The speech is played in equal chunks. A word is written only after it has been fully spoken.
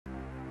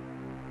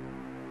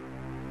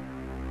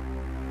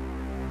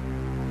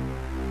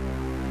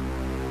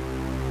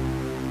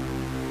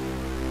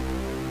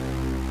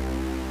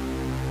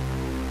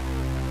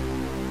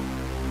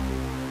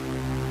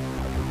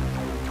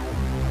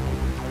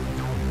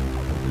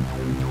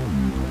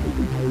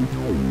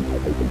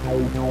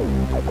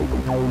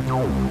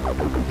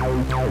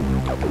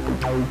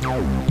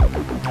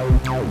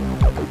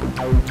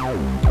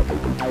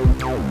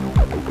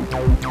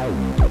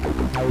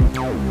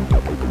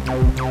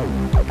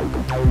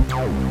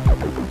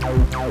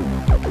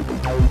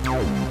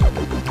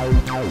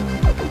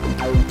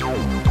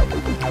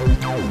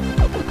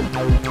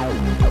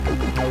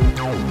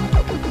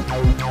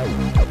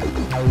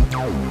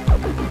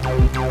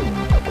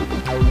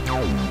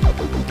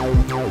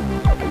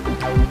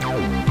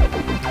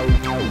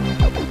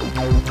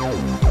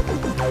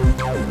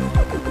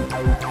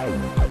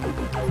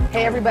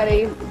Hey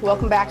everybody,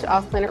 welcome back to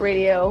Off Planet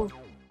Radio.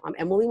 I'm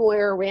Emily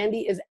Moyer.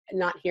 Randy is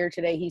not here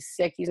today. He's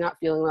sick. He's not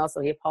feeling well, so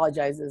he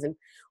apologizes, and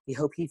we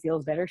hope he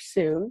feels better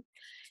soon.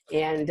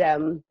 And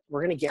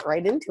we're going to get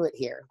right into it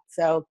here.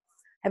 So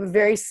I have a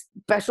very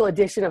special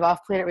edition of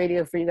Off Planet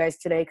Radio for you guys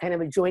today, kind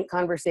of a joint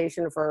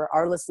conversation for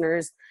our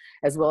listeners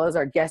as well as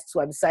our guest's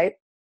website.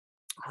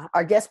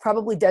 Our guest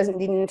probably doesn't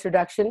need an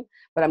introduction,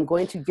 but I'm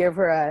going to give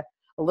her a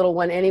little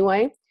one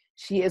anyway.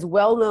 She is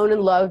well known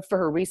and loved for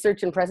her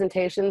research and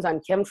presentations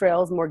on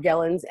chemtrails,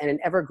 Morgellons, and an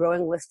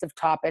ever-growing list of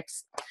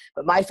topics.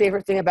 But my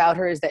favorite thing about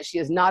her is that she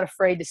is not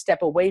afraid to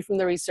step away from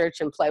the research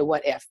and play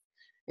what if,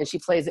 and she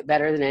plays it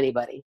better than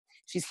anybody.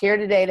 She's here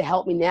today to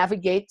help me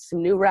navigate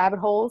some new rabbit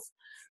holes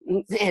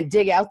and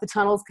dig out the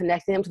tunnels,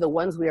 connecting them to the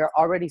ones we are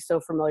already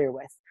so familiar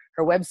with.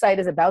 Her website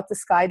is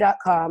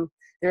aboutthesky.com.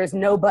 There is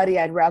nobody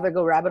I'd rather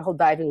go rabbit hole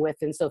diving with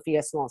than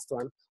Sofia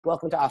Smallstorm.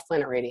 Welcome to Off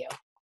Planet Radio.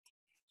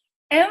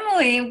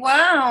 Emily,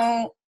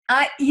 wow.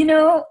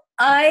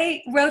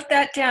 I wrote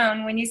that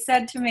down when you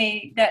said to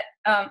me that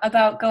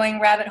about going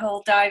rabbit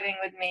hole diving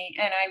with me,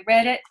 and I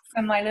read it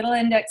from my little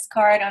index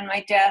card on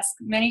my desk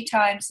many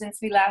times since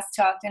we last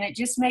talked, and it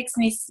just makes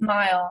me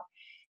smile.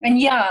 And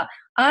yeah,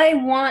 I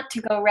want to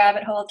go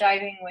rabbit hole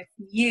diving with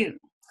you.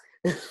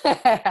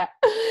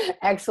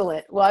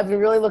 Excellent. Well, I've been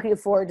really looking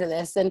forward to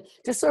this, and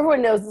just so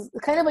everyone knows,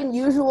 it's kind of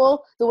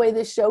unusual the way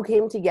this show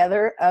came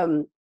together.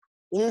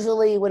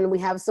 Usually when we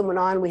have someone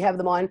on, we have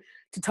them on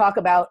to talk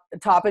about a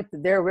topic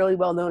that they're really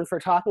well known for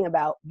talking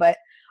about. But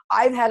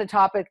I've had a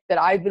topic that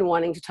I've been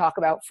wanting to talk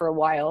about for a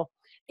while,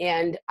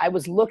 and I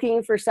was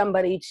looking for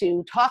somebody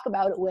to talk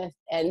about it with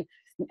and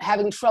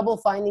having trouble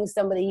finding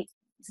somebody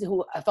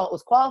who I felt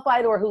was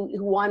qualified or who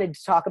wanted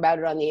to talk about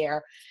it on the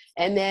air.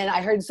 And then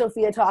I heard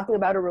Sofia talking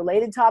about a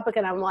related topic,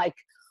 and I'm like,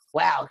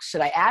 wow,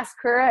 should I ask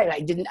her? And I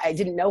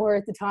didn't know her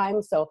at the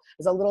time, so I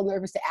was a little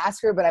nervous to ask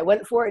her, but I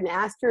went for it and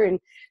asked her, and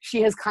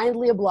she has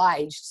kindly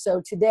obliged.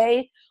 So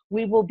today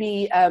we will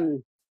be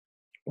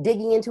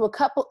digging into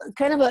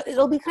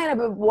it'll be kind of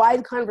a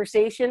wide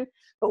conversation,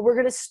 but we're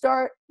going to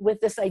start with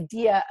this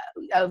idea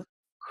of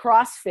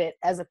CrossFit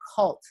as a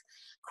cult.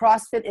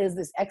 CrossFit is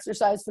this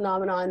exercise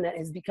phenomenon that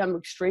has become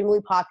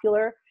extremely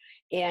popular,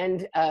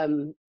 and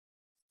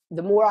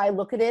the more I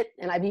look at it,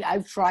 and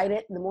I've tried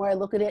it, the more I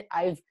look at it,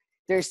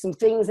 there's some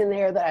things in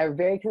there that are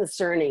very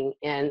concerning,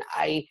 and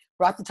I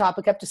brought the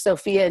topic up to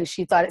Sofia, and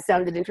she thought it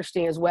sounded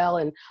interesting as well.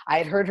 And I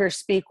had heard her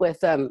speak with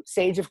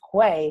Sage of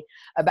Quay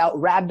about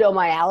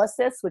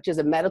rhabdomyolysis, which is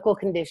a medical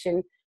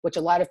condition which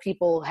a lot of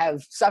people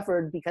have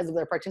suffered because of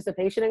their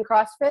participation in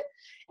CrossFit.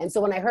 And so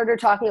when I heard her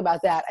talking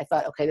about that, I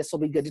thought, okay, this will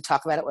be good to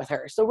talk about it with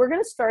her. So we're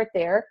going to start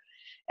there,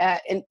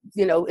 in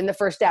the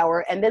first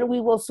hour, and then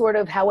we will sort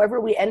of, however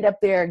we end up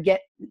there,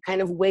 get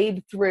kind of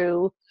wade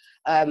through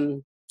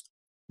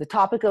the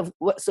topic of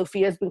what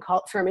Sofia's been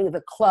terming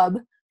the club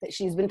that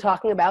she's been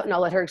talking about, and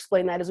I'll let her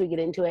explain that as we get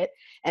into it.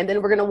 And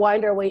then we're going to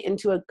wind our way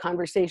into a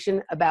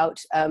conversation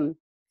about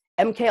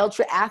MK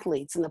Ultra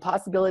athletes and the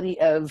possibility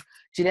of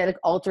genetic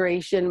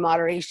alteration,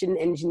 moderation,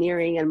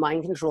 engineering, and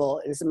mind control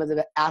in some of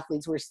the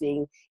athletes we're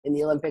seeing in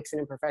the Olympics and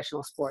in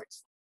professional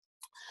sports.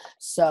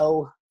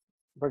 So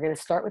we're going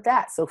to start with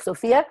that. So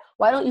Sofia,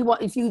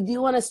 if you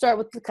do want to start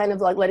with kind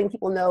of like letting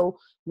people know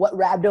what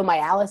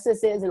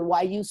rhabdomyolysis is and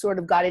why you sort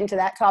of got into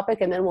that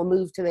topic, and then we'll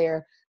move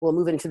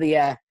into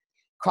the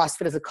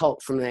CrossFit as a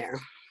cult from there.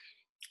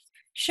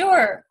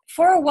 Sure.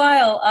 For a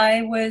while,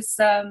 I was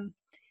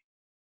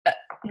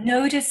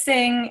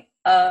noticing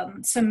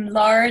some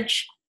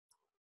large,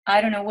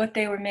 I don't know what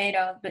they were made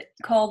of, but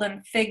call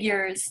them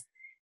figures,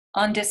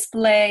 on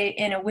display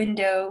in a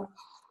window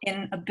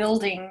in a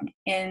building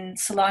in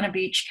Solana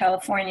Beach,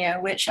 California,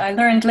 which I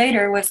learned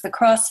later was the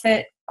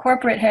CrossFit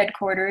corporate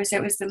headquarters.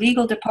 It was the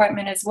legal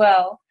department as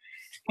well.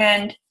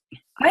 And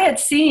I had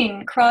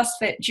seen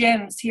CrossFit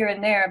gyms here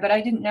and there, but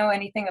I didn't know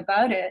anything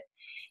about it.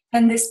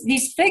 And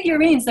these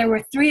figurines, there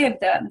were 3 of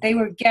them. They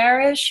were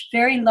garish,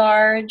 very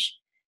large.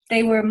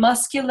 They were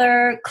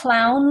muscular,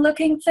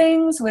 clown-looking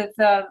things with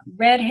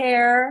red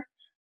hair,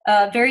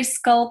 very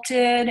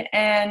sculpted.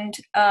 And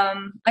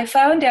I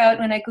found out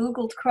when I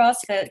Googled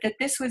CrossFit that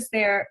this was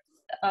their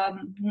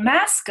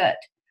mascot,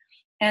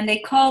 and they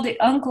called it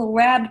Uncle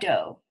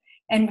Rhabdo.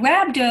 And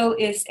rhabdo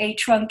is a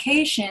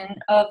truncation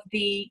of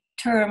the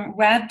term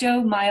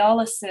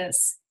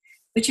rhabdomyolysis,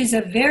 which is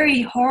a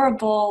very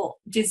horrible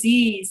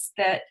disease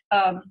that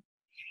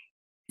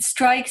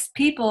strikes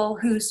people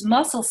whose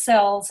muscle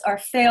cells are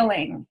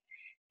failing.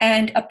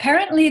 And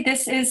apparently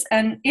this is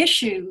an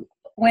issue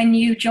when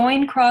you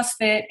join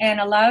CrossFit and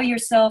allow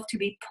yourself to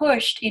be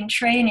pushed in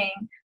training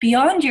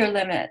beyond your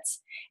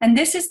limits. And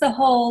this is the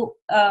whole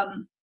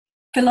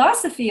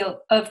philosophy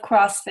of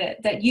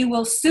CrossFit, that you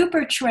will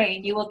super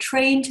train. You will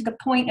train to the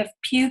point of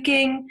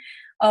puking,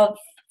 of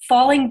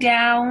falling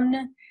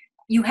down.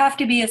 You have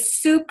to be a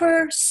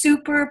super,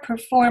 super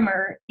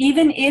performer,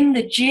 even in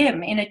the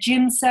gym, in a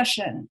gym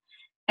session.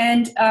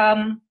 And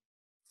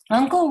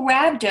Uncle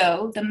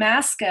Rhabdo, the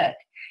mascot,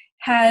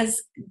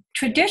 has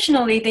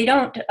traditionally, they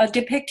don't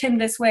depict him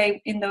this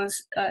way in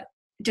those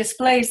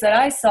displays that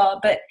I saw,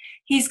 but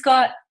he's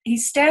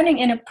standing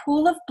in a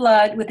pool of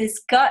blood with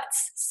his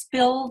guts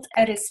spilled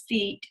at his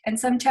feet, and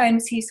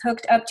sometimes he's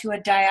hooked up to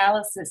a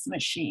dialysis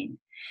machine.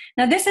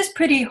 Now, this is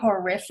pretty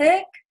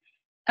horrific.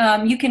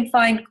 You can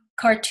find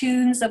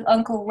cartoons of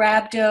Uncle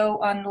Rhabdo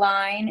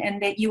online,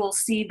 and that you will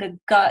see the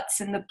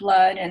guts and the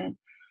blood and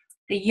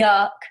the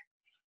yuck.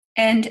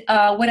 And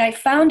what I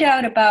found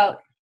out about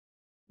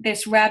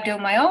this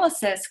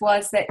rhabdomyolysis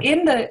was that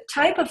in the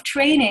type of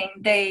training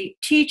they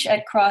teach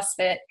at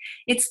CrossFit,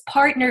 it's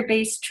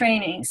partner-based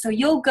training. So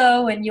you'll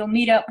go and you'll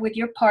meet up with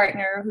your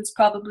partner, who's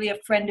probably a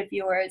friend of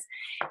yours,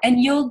 and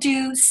you'll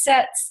do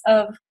sets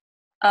of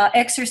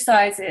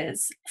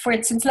exercises. For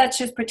instance, let's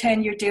just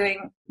pretend you're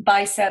doing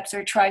biceps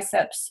or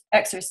triceps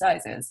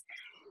exercises.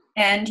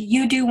 And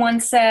you do one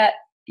set,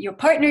 your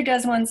partner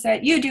does one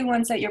set, you do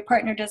one set, your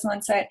partner does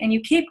one set, and you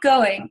keep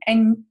going,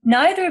 and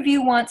neither of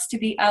you wants to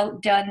be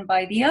outdone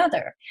by the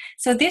other.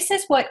 So this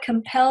is what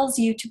compels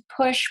you to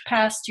push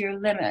past your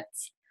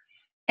limits.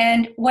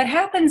 And what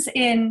happens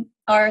in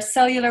our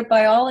cellular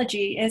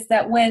biology is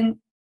that when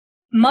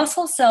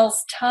muscle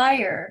cells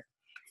tire,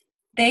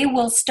 they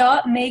will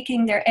stop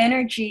making their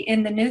energy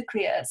in the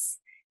nucleus,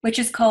 which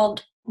is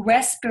called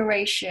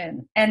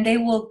respiration, and they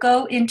will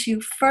go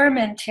into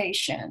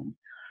fermentation,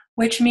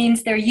 which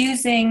means they're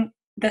using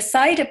the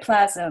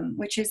cytoplasm,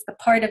 which is the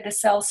part of the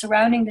cell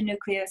surrounding the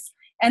nucleus,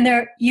 and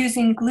they're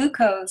using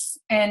glucose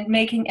and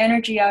making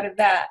energy out of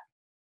that.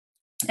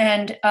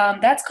 And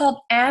that's called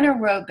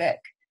anaerobic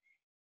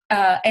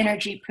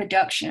energy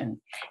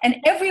production. And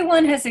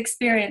everyone has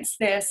experienced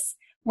this.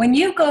 When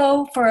you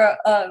go for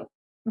a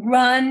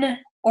run,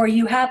 or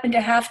you happen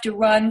to have to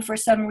run for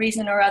some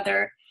reason or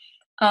other,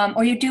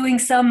 or you're doing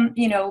some,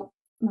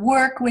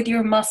 work with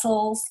your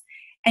muscles,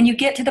 and you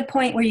get to the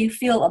point where you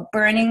feel a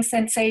burning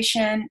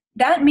sensation,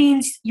 that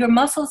means your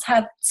muscles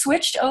have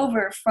switched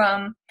over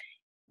from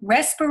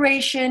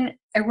respiration,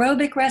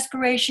 aerobic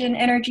respiration,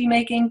 energy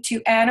making, to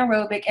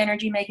anaerobic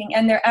energy making,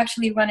 and they're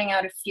actually running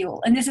out of fuel.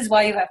 And this is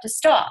why you have to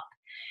stop.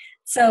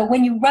 So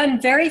when you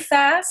run very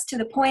fast to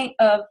the point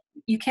of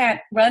you can't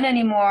run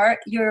anymore,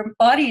 your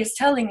body is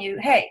telling you,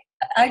 hey,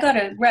 I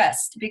gotta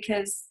rest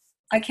because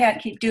I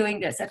can't keep doing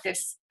this at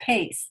this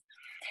pace.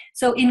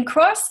 So in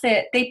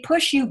CrossFit, they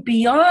push you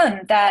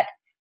beyond that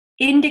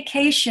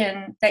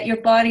indication that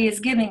your body is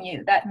giving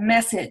you, that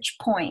message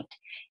point.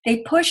 They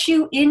push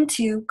you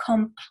into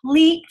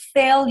complete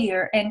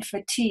failure and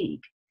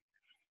fatigue.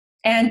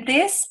 And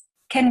this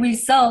can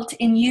result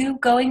in you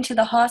going to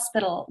the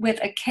hospital with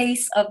a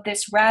case of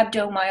this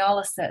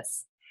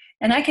rhabdomyolysis.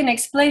 And I can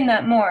explain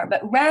that more,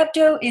 but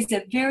rhabdo is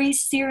a very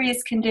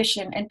serious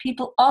condition and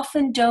people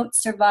often don't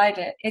survive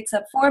it. It's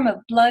a form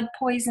of blood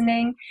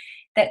poisoning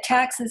that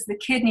taxes the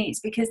kidneys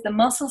because the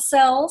muscle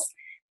cells,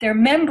 their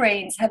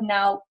membranes have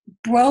now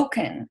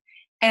broken,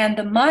 and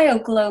the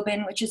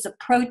myoglobin, which is a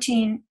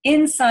protein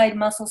inside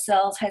muscle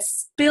cells, has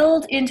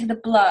spilled into the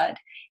blood,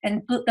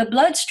 and the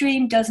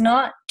bloodstream does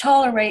not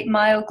tolerate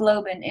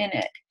myoglobin in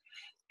it.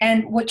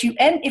 And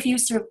if you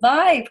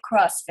survive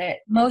CrossFit,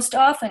 most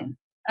often,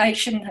 I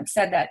shouldn't have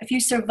said that, if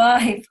you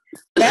survive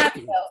that,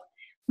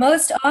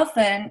 most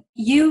often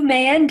you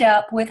may end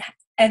up with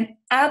an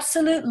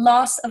absolute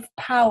loss of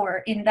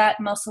power in that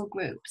muscle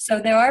group. So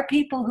there are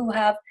people who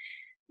have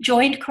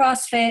joined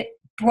CrossFit,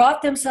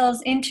 brought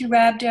themselves into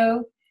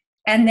rhabdo,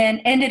 and then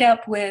ended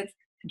up with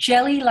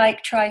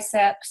jelly-like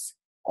triceps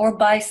or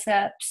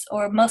biceps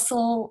or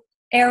muscle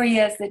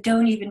areas that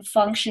don't even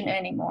function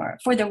anymore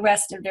for the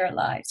rest of their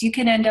lives. You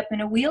can end up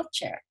in a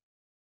wheelchair.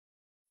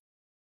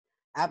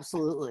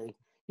 Absolutely.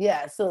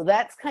 Yeah. So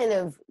that's kind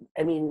of,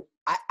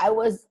 I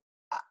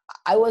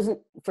wasn't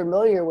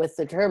familiar with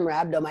the term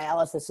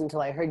rhabdomyolysis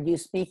until I heard you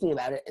speaking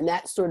about it. And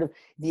that's sort of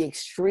the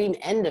extreme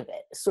end of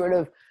it, sort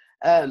of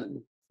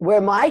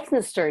where my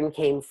concern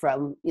came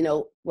from.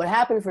 What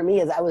happened for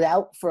me is I was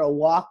out for a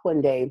walk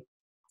one day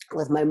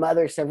with my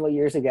mother several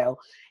years ago,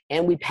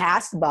 and we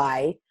passed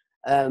by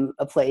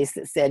a place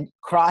that said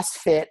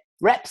CrossFit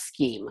Rep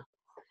Scheme.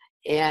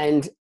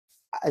 And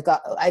I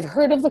thought, I'd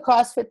heard of the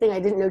CrossFit thing. I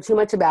didn't know too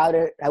much about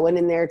it. I went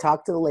in there,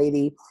 talked to the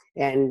lady,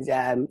 and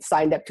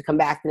signed up to come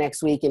back the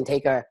next week and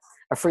take a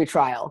free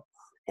trial.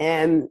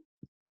 And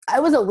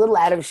I was a little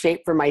out of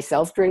shape for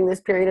myself during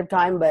this period of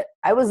time, but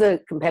I was a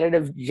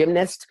competitive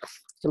gymnast,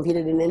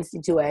 competed in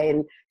NC2A.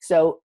 And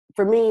so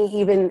for me,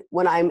 even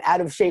when I'm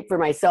out of shape for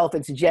myself,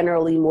 it's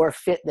generally more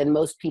fit than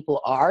most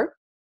people are.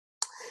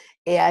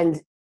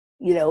 And,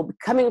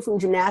 coming from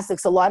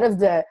gymnastics, a lot of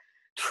the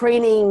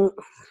training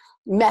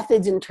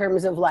methods in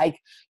terms of like,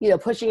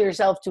 pushing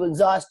yourself to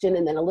exhaustion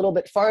and then a little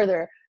bit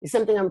farther is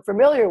something I'm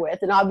familiar with,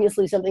 and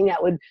obviously something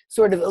that would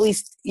sort of at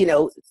least,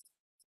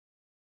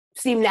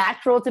 seem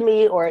natural to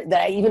me, or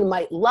that I even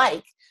might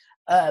like.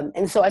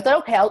 And so I thought,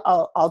 okay,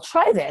 I'll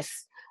try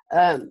this.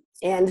 And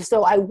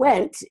so I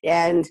went,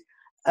 and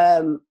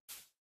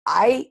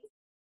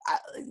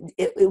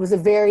it was a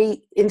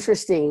very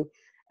interesting,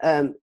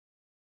 there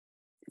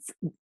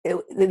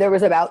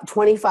was about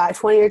 20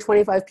 or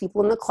 25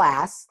 people in the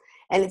class.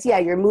 And it's,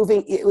 you're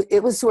moving.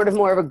 It was sort of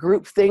more of a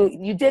group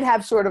thing. You did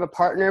have sort of a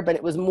partner, but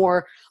it was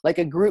more like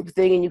a group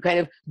thing. And you kind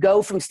of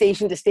go from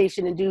station to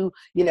station and do,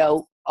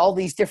 all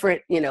these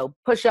different,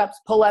 push-ups,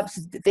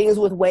 pull-ups, things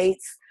with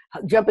weights,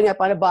 jumping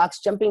up on a box,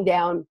 jumping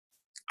down.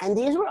 And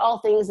these were all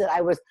things that I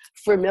was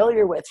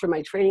familiar with from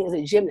my training as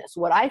a gymnast.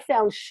 What I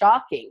found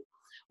shocking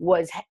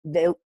was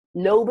that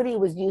nobody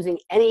was using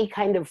any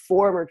kind of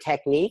form or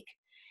technique.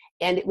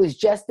 And it was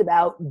just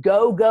about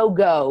go, go,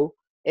 go,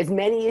 as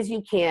many as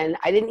you can.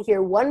 I didn't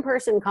hear one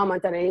person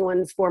comment on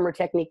anyone's form or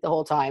technique the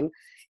whole time.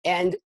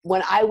 And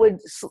when I would,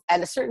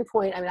 at a certain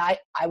point,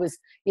 I was,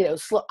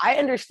 slow. I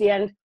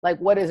understand like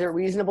what is a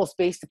reasonable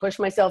space to push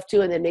myself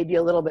to, and then maybe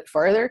a little bit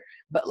further.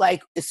 But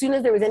like, as soon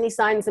as there was any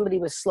sign somebody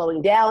was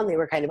slowing down, they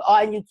were kind of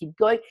on you, keep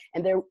going.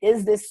 And there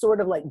is this sort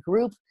of like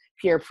group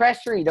peer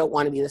pressure. You don't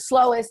want to be the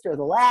slowest or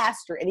the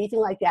last or anything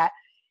like that.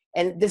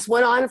 And this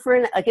went on for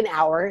an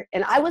hour,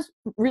 and I was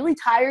really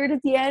tired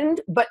at the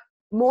end, but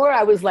more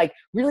I was like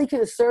really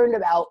concerned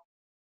about,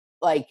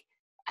 like,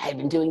 I had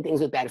been doing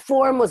things with bad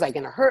form. Was I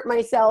going to hurt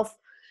myself?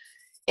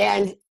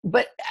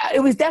 But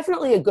it was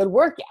definitely a good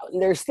workout.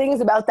 And there's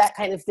things about that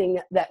kind of thing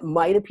that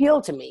might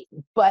appeal to me.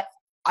 But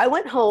I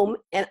went home,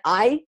 and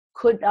I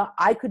could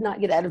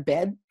not get out of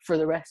bed for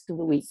the rest of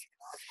the week.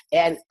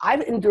 And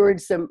I've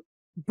endured some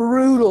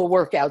brutal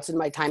workouts in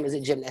my time as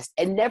a gymnast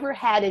and never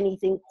had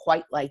anything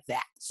quite like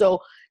that. So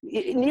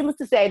needless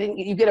to say,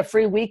 you get a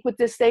free week with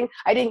this thing.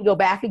 I didn't go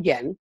back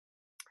again.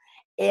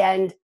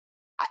 And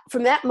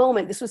from that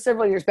moment, this was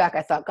several years back,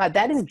 I thought, God,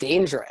 that is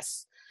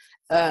dangerous.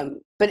 But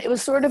it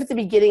was sort of at the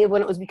beginning of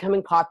when it was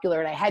becoming popular,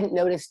 and I hadn't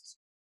noticed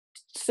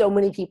so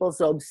many people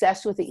so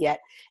obsessed with it yet.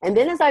 And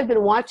then as I've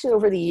been watching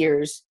over the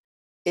years,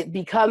 it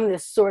become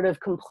this sort of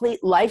complete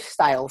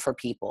lifestyle for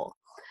people,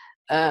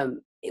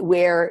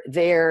 where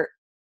they're,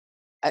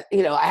 I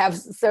have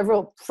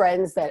several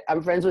friends that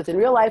I'm friends with in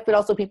real life, but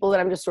also people that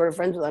I'm just sort of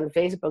friends with on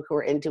Facebook who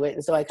are into it.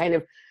 And so I kind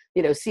of,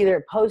 see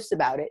their posts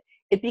about it.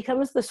 It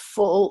becomes this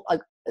full,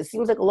 like, it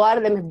seems like a lot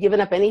of them have given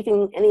up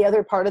any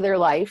other part of their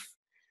life.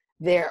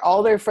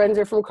 All their friends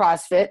are from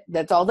CrossFit.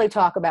 That's all they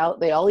talk about.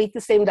 They all eat the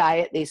same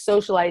diet. They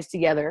socialize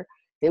together.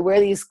 They wear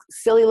these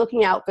silly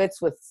looking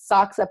outfits with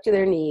socks up to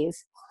their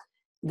knees.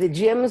 The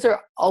gyms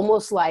are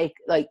almost like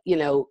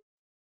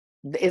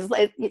it's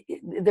like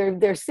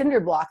they're cinder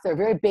blocks. They're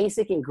very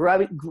basic and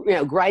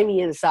grimy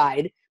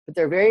inside, but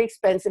they're very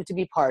expensive to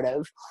be part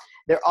of.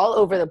 They're all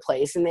over the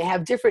place, and they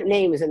have different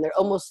names, and they're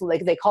almost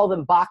like, they call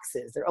them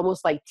boxes. They're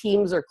almost like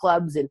teams or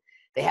clubs, and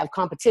they have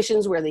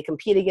competitions where they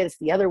compete against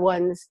the other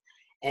ones.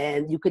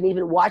 And you can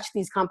even watch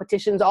these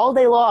competitions all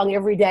day long,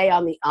 every day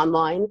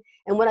online.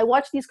 And when I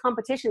watch these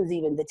competitions,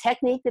 even the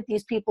technique that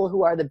these people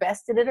who are the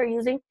best at it are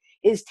using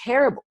is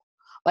terrible.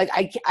 Like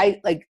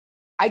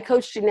I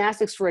coached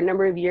gymnastics for a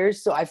number of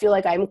years, so I feel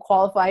like I'm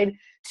qualified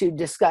to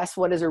discuss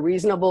what is a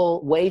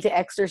reasonable way to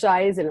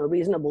exercise and a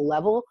reasonable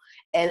level.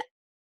 And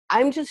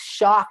I'm just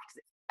shocked.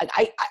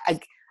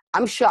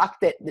 I'm shocked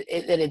that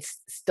it's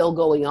still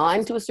going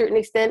on to a certain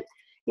extent,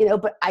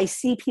 but I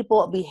see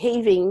people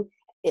behaving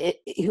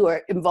who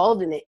are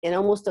involved in it in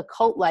almost a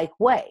cult-like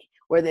way,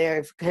 where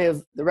they're kind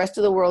of, the rest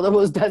of the world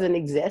almost doesn't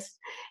exist,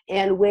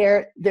 and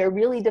where they're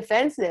really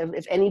defensive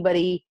if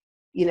anybody,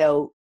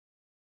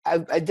 I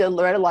read a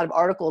lot of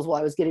articles while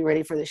I was getting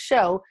ready for the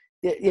show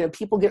that,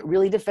 people get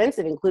really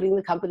defensive, including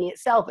the company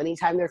itself,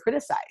 anytime they're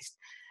criticized.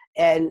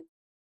 And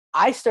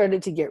I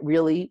started to get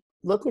really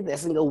look at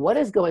this and go, what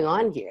is going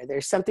on here?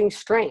 There's something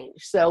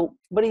strange. So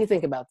what do you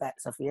think about that,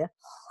 Sophia?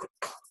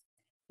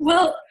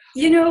 Well,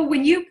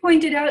 when you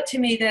pointed out to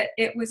me that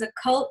it was a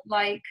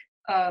cult-like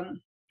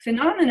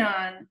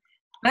phenomenon,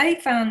 I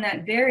found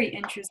that very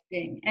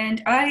interesting.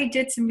 And I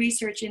did some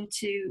research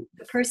into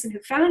the person who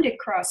founded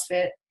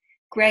CrossFit,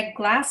 Greg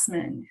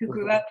Glassman, who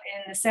grew up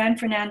in the San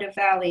Fernando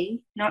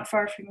Valley, not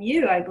far from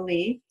you, I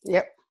believe.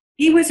 Yep.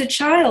 He was a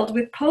child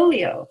with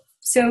polio.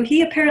 So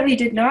he apparently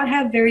did not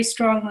have very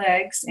strong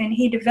legs, and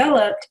he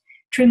developed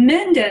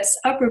tremendous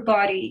upper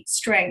body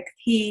strength.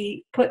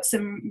 He put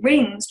some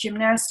rings,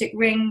 gymnastic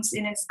rings,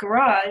 in his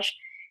garage,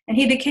 and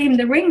he became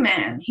the ring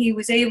man. He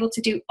was able to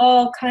do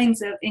all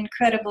kinds of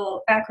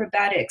incredible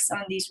acrobatics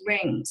on these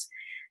rings.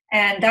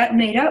 And that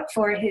made up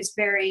for his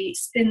very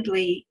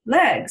spindly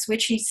legs,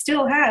 which he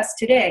still has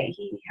today.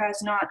 He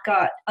has not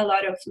got a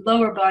lot of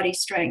lower body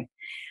strength.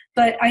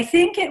 But I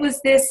think it was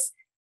this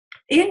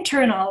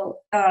internal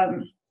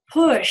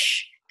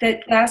push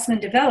that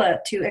Glassman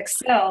developed to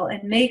excel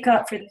and make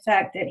up for the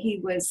fact that he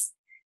was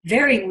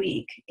very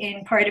weak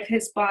in part of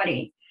his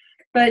body.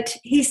 But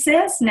he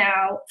says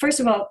now, first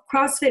of all,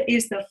 CrossFit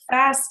is the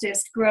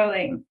fastest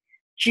growing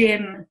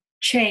gym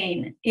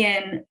chain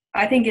in,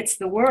 I think it's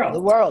the world.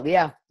 The world,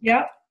 yeah.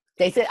 Yeah.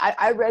 They said,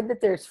 I read that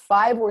there's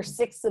 5 or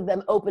 6 of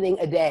them opening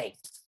a day.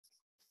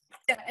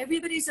 Yeah,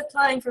 everybody's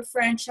applying for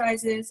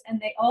franchises, and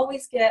they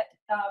always get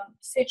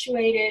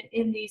situated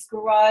in these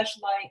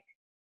garage-like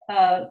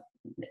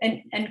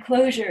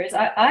enclosures.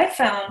 I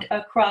found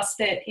a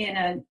CrossFit in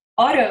an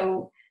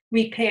auto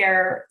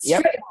repair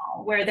strip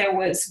mall where there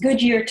was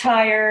Goodyear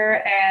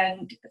tire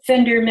and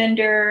fender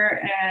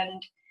mender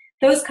and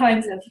those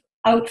kinds of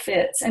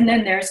outfits, and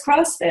then there's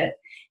CrossFit.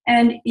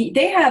 And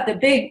they have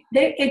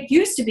it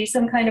used to be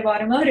some kind of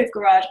automotive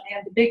garage, and they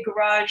had the big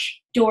garage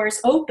doors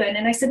open.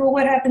 And I said, well,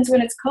 what happens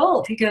when it's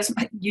cold? He goes,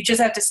 you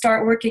just have to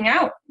start working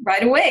out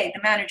right away,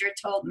 the manager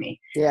told me.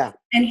 Yeah.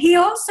 And he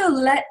also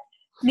let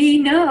me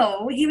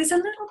know, he was a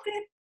little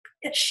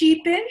bit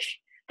sheepish,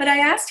 but I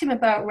asked him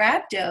about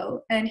Rhabdo,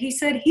 and he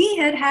said he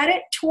had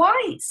it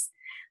twice.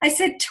 I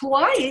said,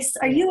 twice?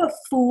 Are you a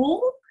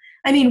fool?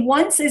 I mean,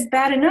 once is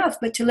bad enough,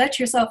 but to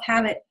let yourself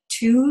have it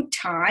 2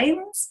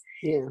 times?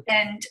 Yeah.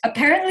 And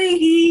apparently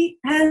he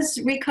has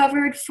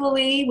recovered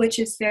fully, which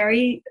is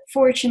very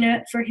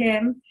fortunate for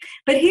him.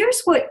 But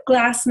here's what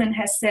Glassman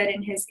has said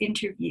in his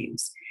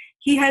interviews.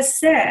 He has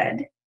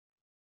said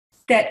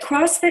that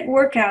CrossFit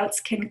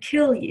workouts can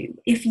kill you.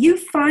 If you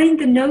find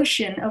the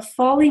notion of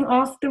falling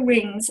off the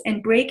rings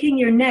and breaking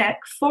your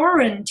neck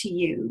foreign to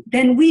you,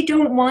 then we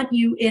don't want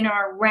you in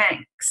our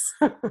ranks.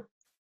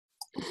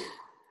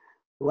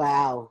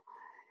 Wow.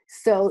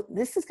 So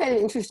this is kind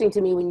of interesting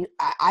to me. When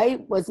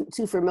I wasn't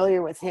too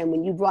familiar with him.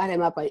 When you brought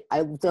him up,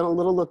 I've done a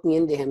little looking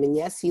into him. And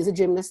yes, he's a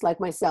gymnast like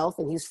myself,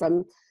 and he's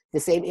from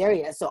the same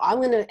area. So I'm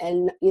going to,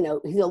 and he's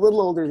a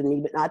little older than me,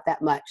 but not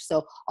that much.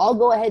 So I'll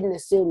go ahead and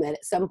assume that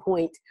at some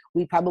point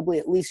we probably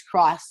at least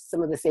crossed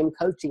some of the same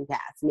coaching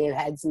paths, may have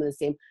had some of the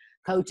same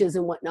coaches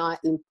and whatnot.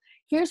 And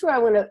here's where I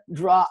want to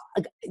draw,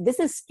 this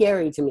is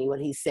scary to me, what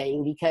he's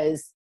saying,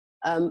 because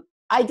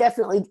I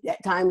definitely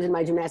at times in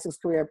my gymnastics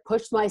career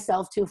pushed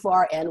myself too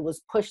far and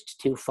was pushed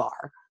too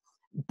far.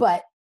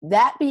 But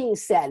that being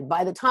said,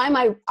 by the time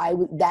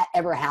that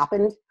ever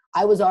happened,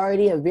 I was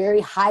already a very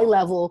high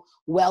level,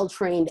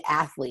 well-trained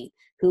athlete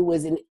who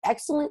was in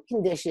excellent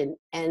condition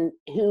and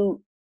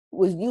who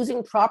was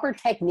using proper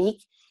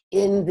technique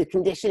in the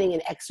conditioning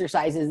and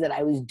exercises that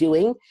I was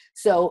doing.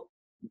 So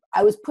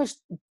I was pushed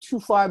too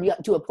far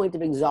to a point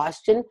of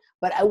exhaustion,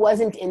 but I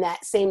wasn't in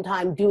that same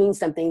time doing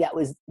something that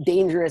was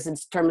dangerous in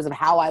terms of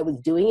how I was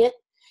doing it.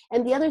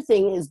 And the other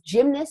thing is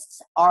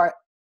gymnasts are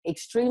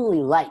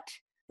extremely light.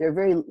 They're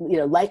very,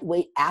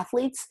 lightweight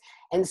athletes.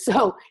 And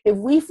so if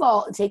we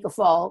take a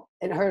fall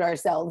and hurt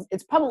ourselves,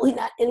 it's probably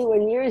not anywhere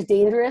near as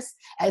dangerous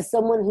as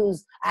someone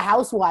who's a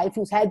housewife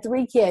who's had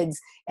 3 kids.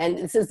 And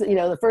this is,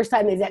 the first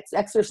time they've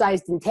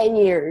exercised in 10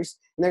 years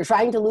and they're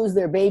trying to lose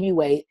their baby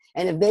weight.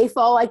 And if they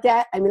fall like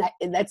that,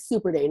 that's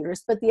super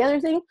dangerous. But the other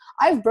thing,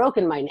 I've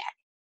broken my neck.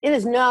 It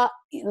is not,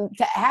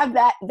 to have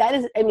that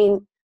is,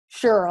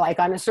 sure, like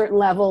on a certain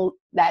level,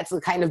 that's a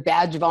kind of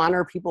badge of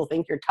honor. People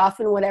think you're tough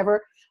and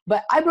whatever.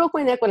 But I broke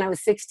my neck when I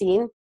was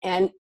 16,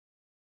 and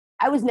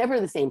I was never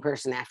the same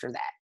person after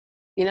that.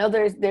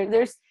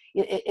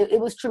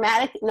 It was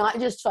traumatic, not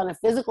just on a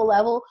physical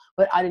level,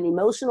 but on an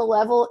emotional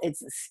level.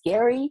 It's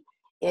scary.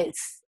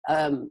 It's,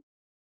 it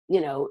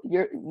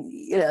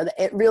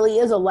really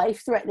is a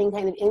life-threatening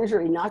kind of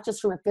injury, not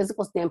just from a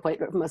physical standpoint,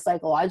 but from a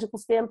psychological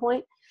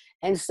standpoint.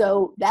 And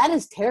so that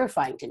is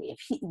terrifying to me.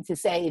 To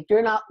say, if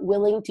you're not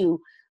willing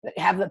to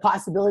have the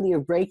possibility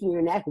of breaking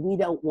your neck, we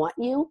don't want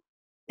you.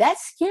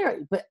 That's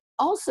scary. But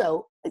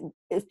also,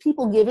 if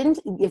people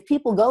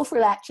go for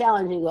that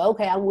challenge and go,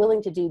 okay, I'm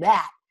willing to do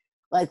that,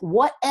 like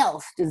what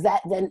else does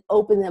that then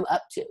open them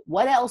up to?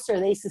 What else are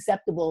they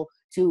susceptible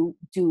to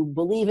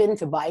believe in,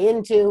 to buy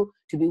into,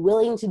 to be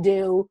willing to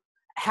do?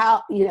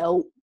 How,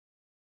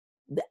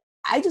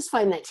 I just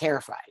find that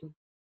terrifying.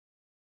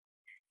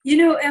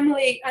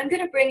 Emily, I'm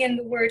going to bring in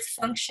the word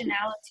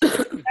functionality.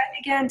 I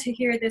began to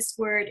hear this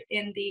word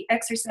in the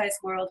exercise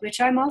world,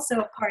 which I'm also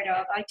a part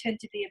of. I tend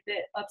to be a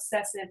bit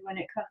obsessive when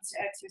it comes to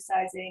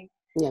exercising.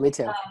 Yeah, me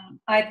too.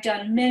 I've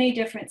done many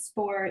different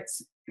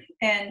sports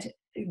and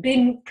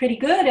been pretty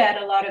good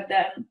at a lot of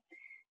them.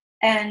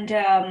 And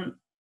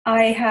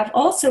I have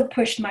also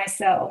pushed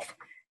myself.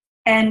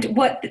 And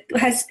what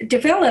has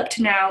developed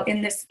now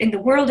in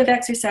the world of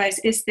exercise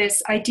is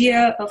this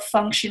idea of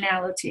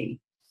functionality.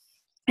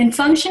 And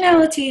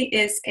functionality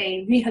is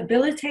a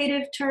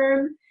rehabilitative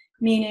term,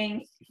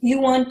 meaning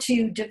you want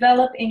to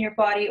develop in your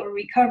body or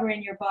recover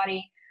in your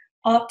body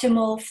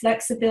optimal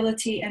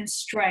flexibility and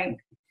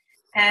strength.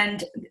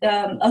 And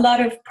a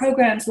lot of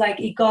programs like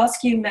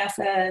Egoscue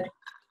method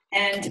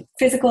and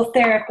physical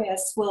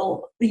therapists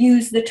will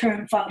use the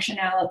term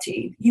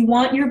functionality. You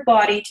want your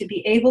body to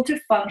be able to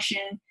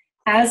function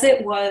as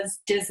it was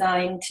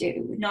designed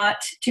to, not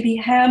to be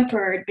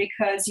hampered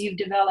because you've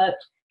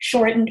developed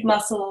shortened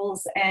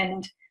muscles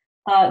and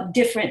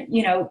different,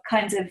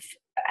 kinds of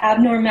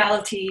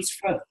abnormalities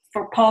from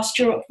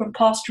postural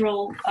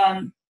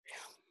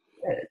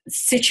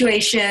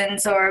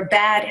situations or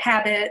bad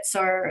habits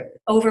or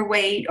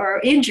overweight or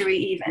injury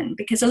even,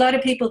 because a lot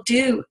of people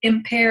do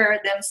impair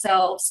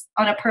themselves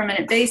on a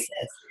permanent basis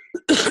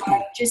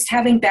by just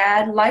having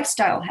bad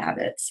lifestyle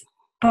habits.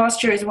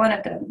 Posture is one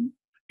of them.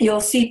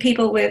 You'll see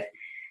people with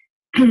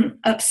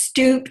a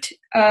stooped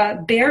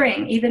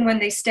bearing even when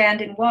they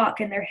stand and walk,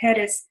 and their head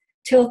is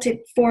tilted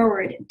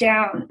forward,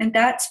 down, and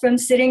that's from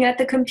sitting at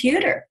the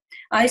computer.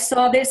 I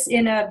saw this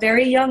in a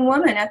very young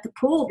woman at the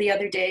pool the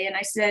other day, and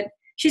I said,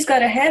 she's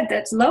got a head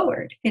that's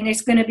lowered, and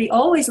it's going to be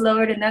always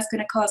lowered, and that's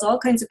going to cause all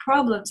kinds of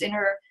problems in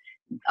her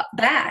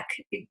back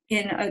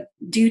in a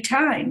due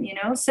time, you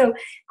know? So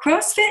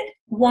CrossFit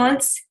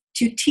wants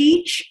to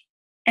teach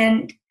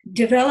and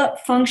develop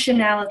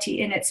functionality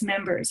in its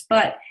members,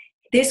 but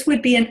this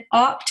would be an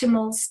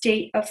optimal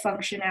state of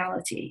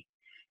functionality.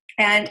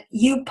 And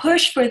you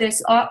push for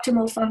this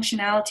optimal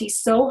functionality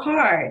so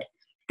hard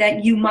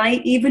that you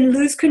might even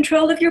lose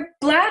control of your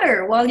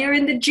bladder while you're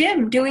in the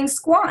gym doing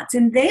squats.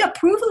 And they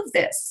approve of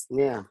this.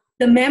 Yeah.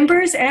 The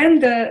members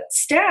and the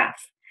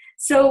staff.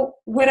 So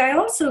what I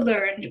also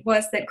learned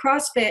was that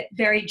CrossFit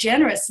very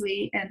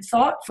generously and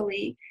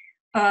thoughtfully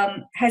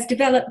has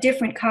developed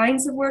different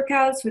kinds of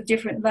workouts with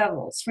different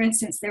levels. For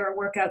instance, there are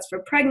workouts for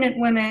pregnant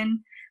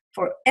women,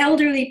 for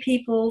elderly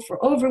people,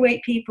 for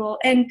overweight people,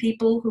 and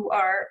people who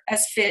are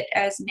as fit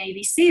as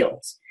Navy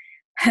SEALs.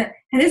 And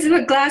this is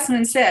what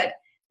Glassman said.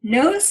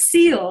 No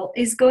SEAL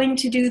is going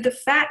to do the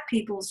fat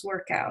people's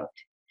workout,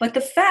 but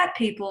the fat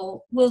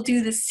people will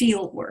do the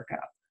SEAL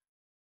workout.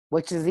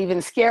 Which is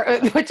even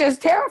scary, which is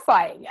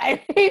terrifying. I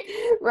mean,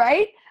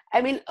 right?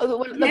 I mean, the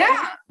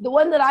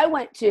one that I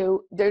went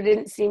to, there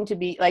didn't seem to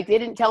be, like, they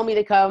didn't tell me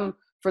to come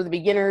for the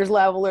beginner's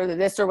level or the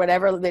this or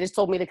whatever. They just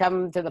told me to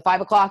come to the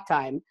 5 o'clock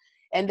time.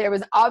 And there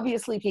was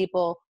obviously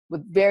people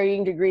with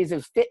varying degrees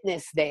of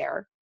fitness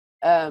there.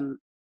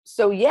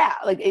 So yeah,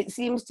 like, it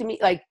seems to me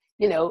like,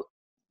 you know,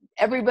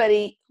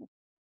 everybody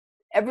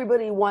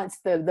wants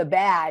the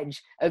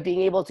badge of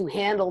being able to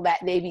handle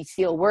that Navy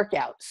SEAL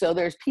workout. So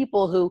there's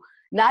people who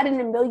not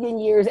in a million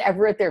years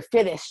ever at their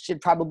fittest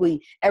should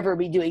probably ever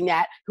be doing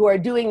that, who are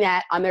doing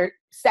that on their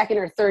second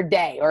or third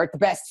day, or at the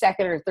best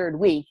second or third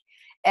week.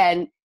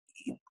 And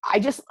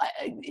I just,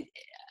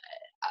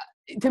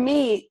 to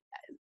me,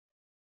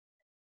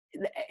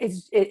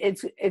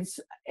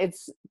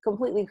 it's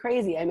completely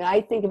crazy. I mean,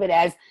 I think of it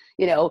as,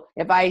 you know,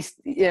 if I,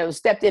 you know,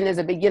 stepped in as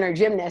a beginner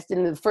gymnast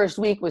and the first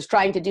week was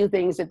trying to do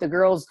things that the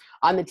girls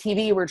on the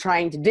TV were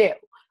trying to do,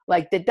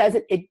 like, that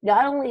doesn't, it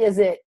not only is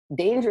it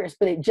dangerous,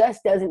 but it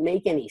just doesn't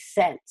make any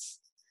sense.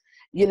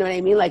 You know what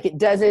I mean? Like, it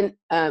doesn't,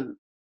 I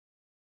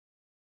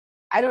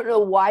don't know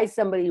why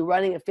somebody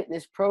running a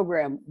fitness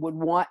program would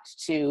want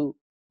to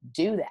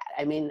do that.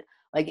 I mean,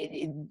 like,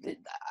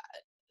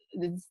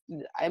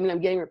 I mean,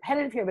 I'm getting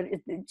repetitive here, but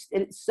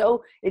it's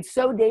so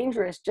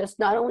dangerous, just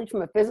not only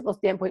from a physical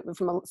standpoint, but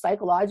from a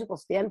psychological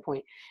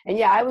standpoint. And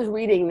yeah, I was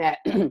reading that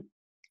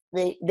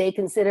they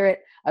consider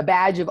it a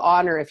badge of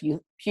honor if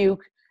you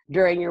puke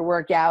during your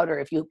workout, or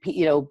if you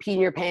pee in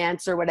your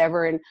pants or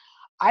whatever. And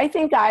I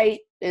think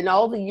in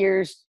all the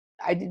years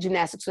I did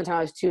gymnastics from the time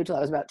I was 2 till I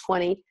was about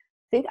 20, I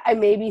think I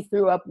maybe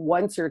threw up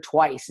once or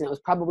twice, and it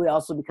was probably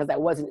also because I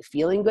wasn't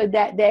feeling good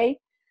that day.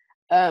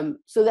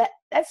 So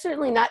that's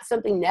certainly not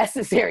something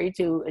necessary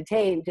to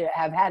attain, to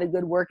have had a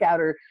good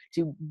workout or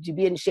to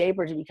be in shape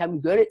or to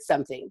become good at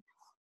something.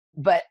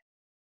 But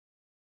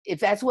if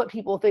that's what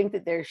people think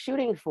that they're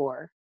shooting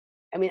for,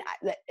 I mean,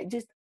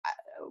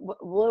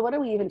 what are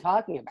we even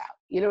talking about?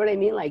 You know what I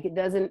mean? Like, it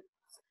doesn't,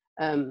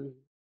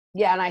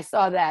 yeah. And I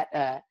saw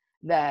that,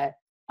 the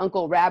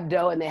Uncle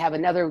Rhabdo, and they have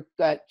another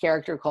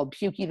character called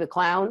Pukie the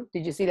Clown.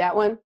 Did you see that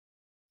one?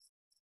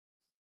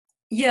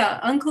 Yeah.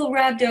 Uncle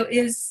Rhabdo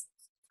is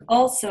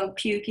also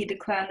Pukie the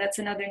Clown. That's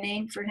another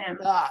name for him.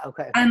 Ah,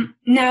 okay.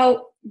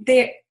 Now,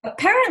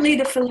 apparently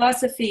the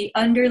philosophy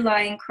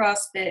underlying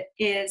CrossFit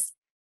is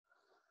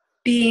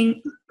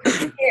being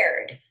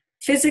prepared,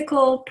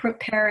 physical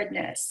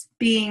preparedness,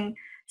 being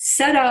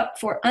set up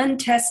for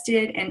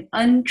untested and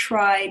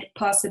untried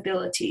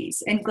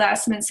possibilities. And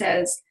Glassman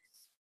says,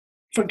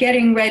 for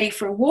getting ready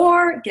for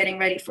war, getting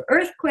ready for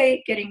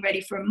earthquake, getting ready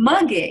for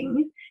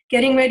mugging,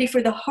 getting ready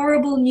for the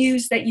horrible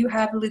news that you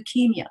have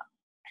leukemia.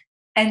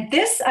 And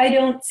this I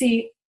don't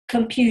see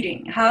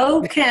computing.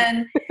 How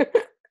can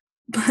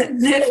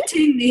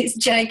lifting these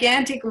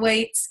gigantic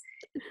weights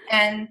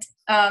and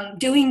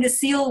doing the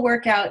SEAL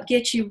workout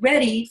get you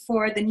ready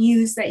for the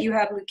news that you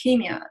have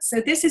leukemia?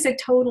 So this is a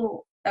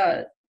total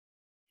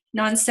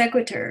non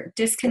sequitur,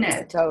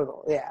 disconnect.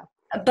 Total, yeah.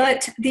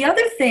 But the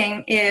other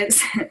thing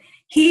is,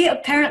 he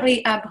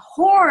apparently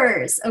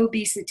abhors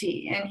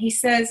obesity, and he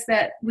says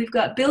that we've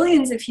got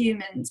billions of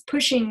humans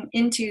pushing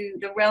into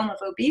the realm of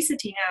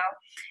obesity now.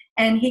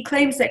 And he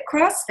claims that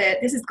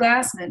CrossFit, this is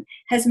Glassman,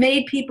 has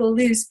made people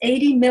lose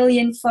 80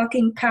 million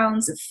fucking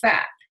pounds of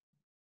fat.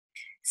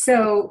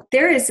 So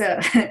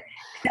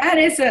that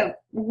is a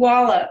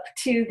wallop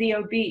to the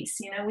obese.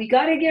 You know, we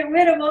got to get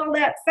rid of all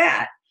that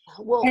fat.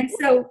 Well, and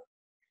so,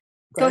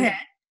 go ahead.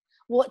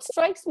 what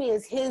strikes me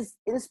is his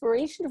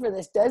inspiration for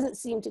this doesn't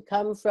seem to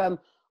come from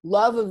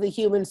love of the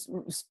human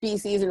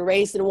species and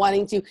race and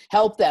wanting to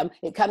help them.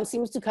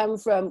 Seems to come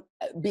from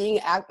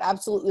being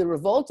absolutely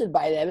revolted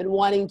by them and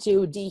wanting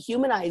to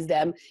dehumanize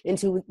them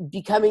into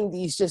becoming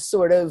these just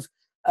sort of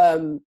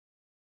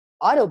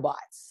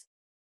Autobots.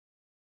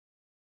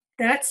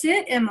 That's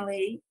it,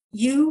 Emily.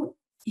 You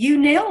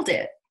nailed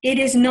it. It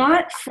is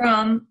not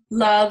from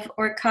love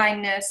or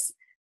kindness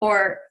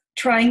or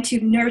trying to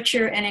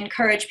nurture and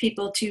encourage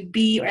people to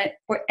be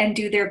and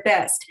do their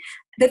best.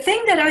 The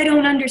thing that I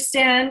don't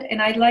understand,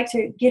 and I'd like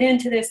to get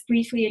into this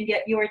briefly and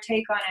get your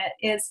take on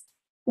it, is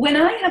when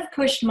I have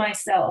pushed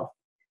myself,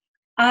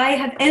 I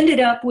have ended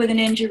up with an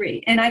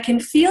injury, and I can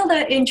feel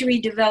that injury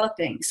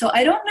developing. So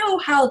I don't know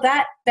how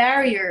that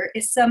barrier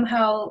is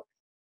somehow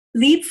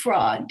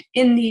leapfrogged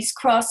in these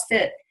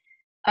CrossFit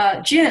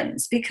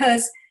gyms,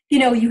 because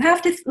you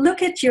have to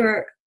look at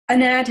your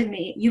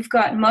anatomy. You've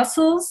got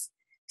muscles,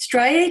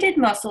 striated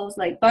muscles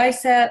like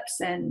biceps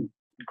and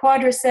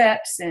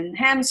quadriceps and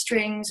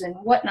hamstrings and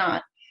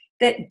whatnot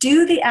that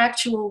do the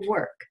actual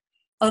work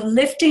of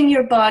lifting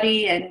your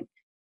body and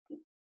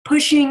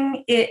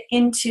pushing it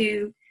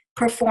into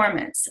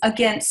performance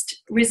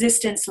against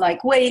resistance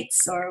like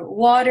weights or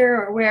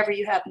water or wherever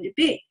you happen to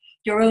be,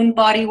 your own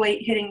body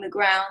weight hitting the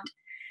ground.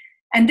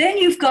 And then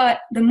you've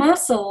got the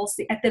muscles.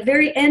 At the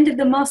very end of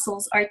the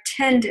muscles are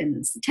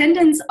tendons.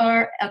 Tendons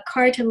are a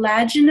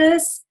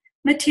cartilaginous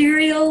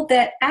material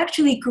that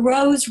actually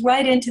grows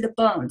right into the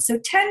bone. So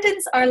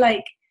tendons are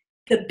like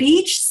the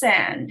beach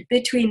sand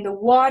between the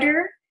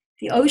water,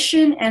 the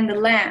ocean, and the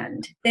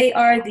land. They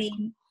are the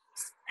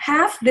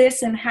half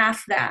this and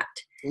half that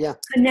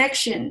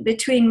connection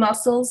between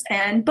muscles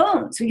and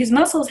bones, because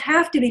muscles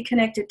have to be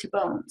connected to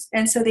bones.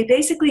 And so they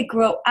basically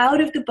grow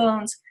out of the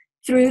bones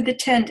through the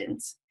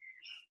tendons.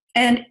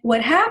 And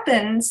what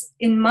happens,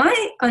 in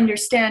my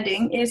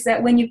understanding, is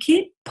that when you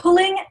keep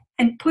pulling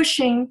and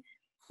pushing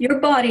your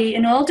body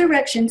in all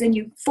directions and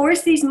you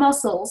force these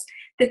muscles,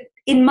 that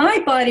in my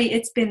body,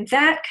 it's been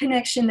that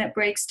connection that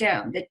breaks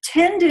down. The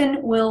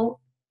tendon will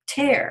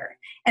tear.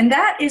 And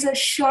that is a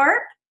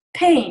sharp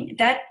pain.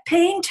 That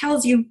pain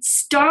tells you,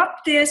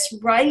 stop this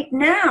right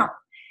now.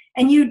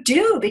 And you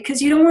do,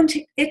 because you don't want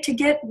it to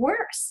get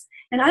worse.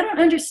 And I don't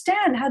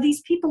understand how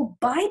these people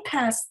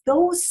bypass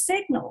those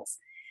signals.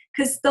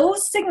 Because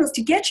those signals,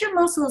 to get your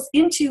muscles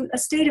into a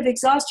state of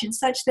exhaustion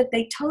such that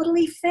they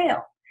totally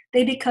fail,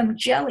 they become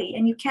jelly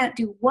and you can't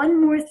do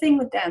one more thing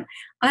with them.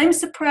 I'm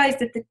surprised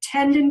that the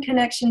tendon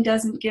connection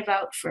doesn't give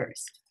out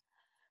first.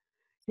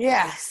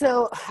 Yeah.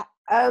 So,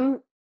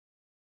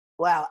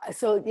 wow.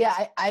 So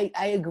yeah, I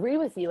agree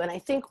with you. And I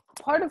think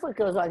part of what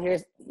goes on here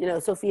is,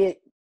 Sophia,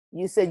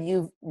 you said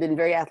you've been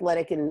very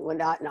athletic and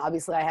whatnot, and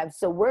obviously I have.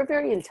 So we're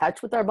very in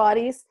touch with our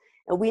bodies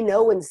and we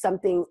know when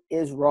something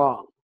is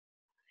wrong.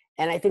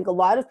 And I think a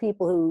lot of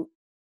people who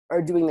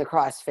are doing the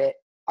CrossFit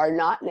are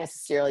not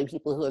necessarily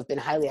people who have been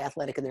highly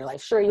athletic in their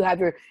life. Sure, you have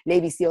your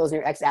Navy SEALs and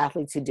your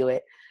ex-athletes who do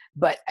it.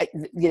 But,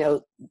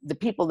 the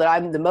people that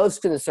I'm the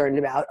most concerned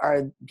about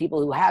are people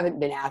who haven't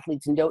been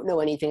athletes and don't know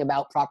anything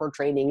about proper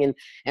training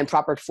and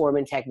proper form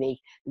and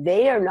technique.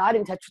 They are not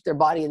in touch with their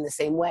body in the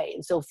same way.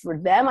 And so for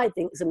them, I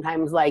think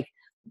sometimes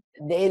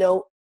they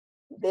don't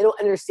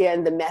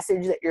understand the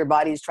message that your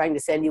body is trying to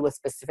send you with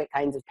specific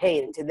kinds of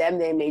pain. And to them,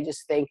 they may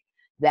just think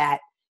that,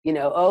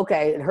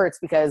 okay, it hurts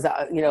because,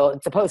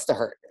 it's supposed to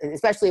hurt. And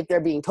especially if they're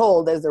being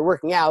told as they're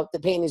working out, the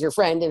pain is your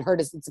friend and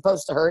it's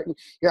supposed to hurt and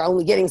you're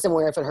only getting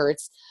somewhere if it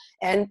hurts.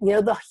 And,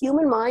 the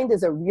human mind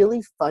is a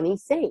really funny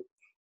thing.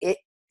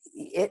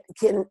 It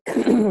can,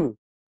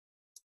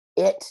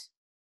 it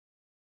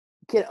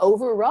can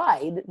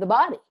override the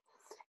body.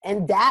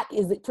 And that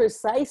is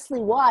precisely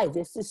why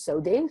this is so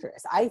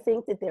dangerous. I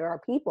think that there are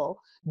people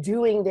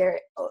doing their,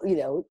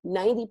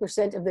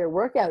 90% of their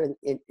workout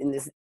in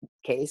this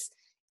case,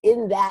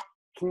 in that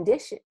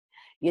condition.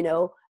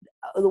 The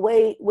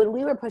way when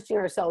we were pushing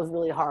ourselves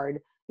really hard,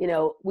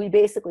 we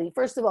basically,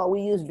 first of all,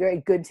 we used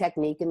very good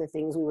technique in the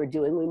things we were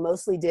doing. We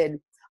mostly did,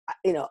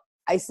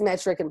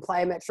 isometric and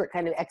plyometric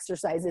kind of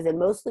exercises and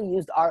mostly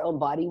used our own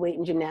body weight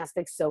in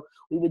gymnastics. So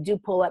we would do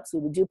pull-ups, we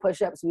would do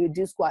push-ups, we would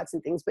do squats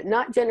and things, but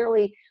not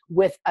generally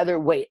with other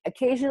weight.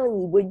 Occasionally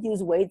we would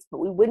use weights, but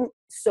we wouldn't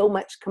so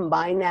much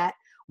combine that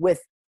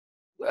with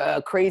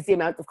a crazy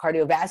amount of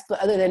cardiovascular,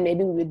 other than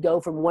maybe we would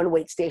go from one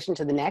weight station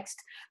to the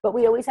next. But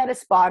we always had a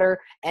spotter,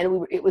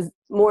 and it was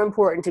more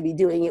important to be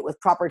doing it with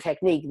proper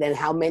technique than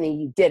how many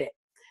you did it.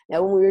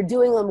 Now, when we were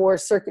doing a more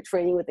circuit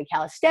training with the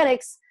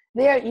calisthenics,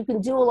 there you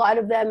can do a lot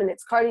of them and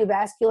it's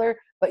cardiovascular,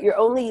 but you're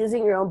only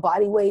using your own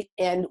body weight.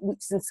 And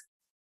since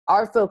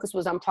our focus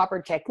was on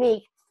proper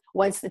technique,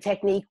 once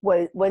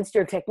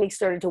your technique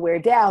started to wear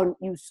down,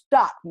 you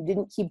stopped. You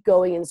didn't keep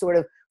going and sort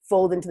of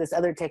fold into this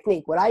other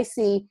technique. What I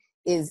see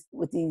is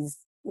with these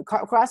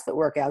CrossFit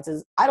workouts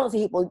is I don't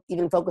see people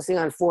even focusing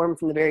on form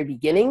from the very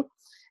beginning.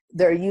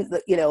 They're,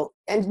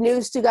 and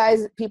news to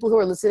guys, people who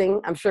are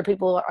listening, I'm sure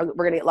we're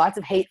going to get lots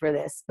of hate for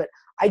this, but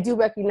I do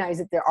recognize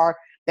that there are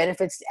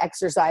benefits to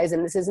exercise,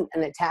 and this isn't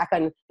an attack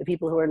on the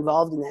people who are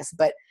involved in this,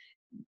 but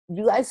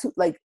you guys,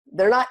 like,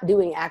 they're not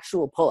doing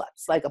actual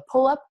pull-ups. Like, a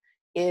pull-up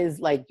is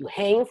like you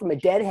hang from a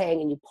dead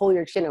hang and you pull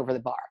your chin over the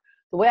bar.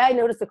 The way I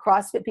notice the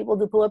CrossFit people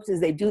do pull-ups is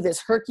they do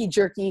this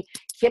herky-jerky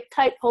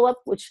hip-type pull-up,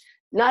 which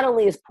not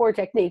only is poor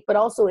technique, but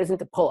also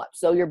isn't a pull-up.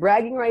 So your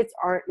bragging rights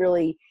aren't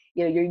really,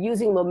 you know, you're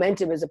using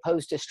momentum as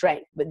opposed to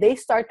strength. But they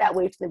start that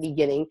way from the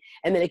beginning,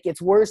 and then it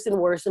gets worse and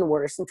worse and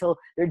worse until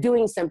they're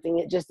doing something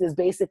that just is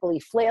basically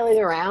flailing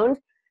around,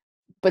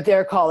 but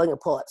they're calling a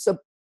pull-up. So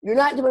you're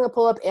not doing a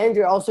pull-up, and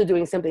you're also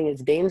doing something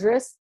that's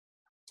dangerous.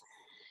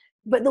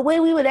 But the way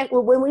we would,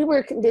 when we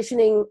were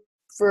conditioning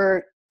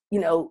for, you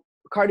know,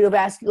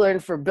 cardiovascular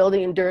and for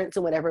building endurance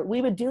and whatever,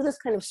 we would do this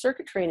kind of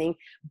circuit training,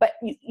 but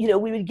you know,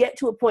 we would get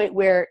to a point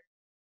where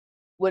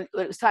when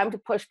it was time to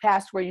push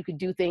past where you could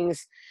do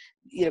things,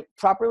 you know,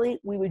 properly,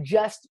 we would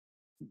just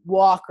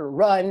walk or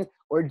run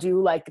or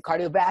do like the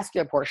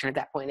cardiovascular portion at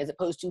that point, as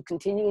opposed to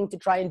continuing to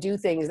try and do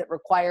things that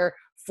require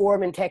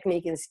form and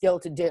technique and skill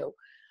to do.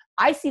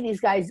 I see these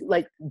guys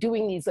like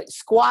doing these like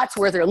squats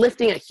where they're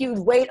lifting a huge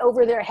weight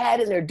over their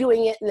head and they're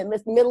doing it in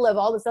the middle of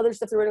all this other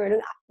stuff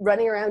they're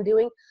running around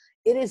doing.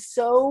 It is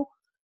so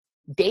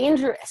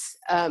dangerous.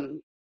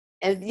 And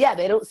yeah,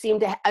 they don't seem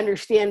to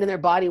understand in their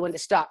body when to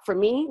stop. For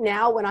me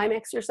now, when I'm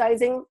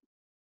exercising,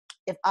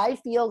 if I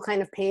feel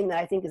kind of pain that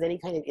I think is any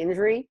kind of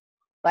injury,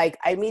 like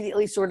I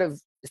immediately sort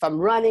of, if I'm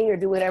running or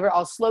do whatever,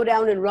 I'll slow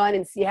down and run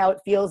and see how it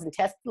feels and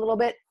test a little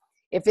bit.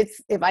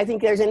 If I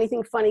think there's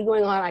anything funny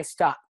going on, I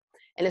stop.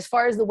 And as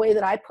far as the way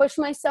that I push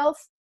myself,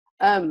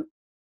 I'll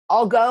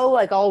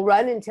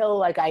run until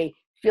like I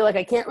feel like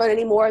I can't run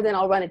anymore, then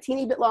I'll run a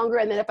teeny bit longer.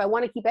 And then if I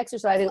want to keep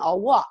exercising, I'll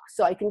walk.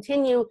 So I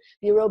continue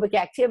the aerobic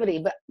activity.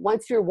 But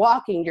once you're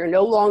walking, you're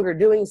no longer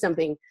doing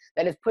something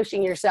that is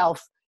pushing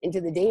yourself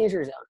into the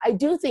danger zone. I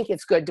do think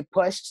it's good to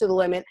push to the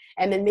limit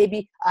and then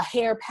maybe a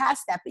hair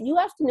past that, but you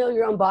have to know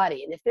your own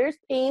body. And if there's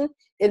pain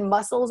in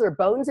muscles or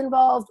bones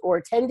involved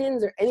or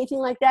tendons or anything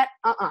like that,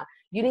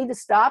 you need to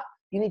stop.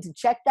 You need to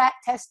check that,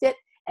 test it.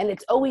 And I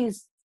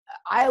always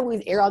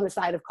err on the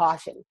side of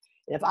caution.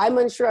 And if I'm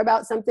unsure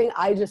about something,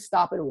 I just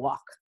stop and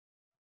walk.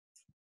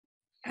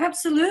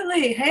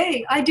 Absolutely.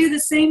 Hey, I do the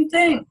same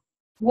thing.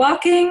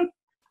 Walking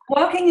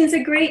is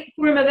a great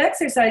form of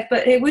exercise,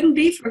 but it wouldn't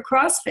be for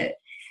CrossFit.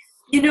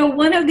 You know,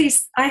 one of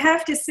these, I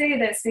have to say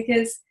this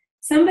because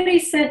somebody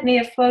sent me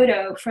a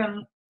photo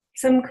from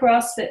some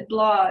CrossFit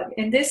blog,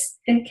 and this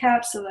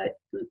encapsulates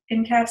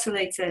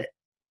it.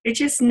 It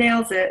just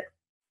nails it.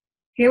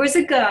 Here was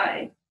a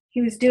guy.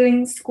 He was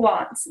doing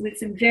squats with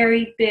some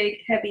very big,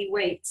 heavy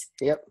weights.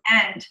 Yep.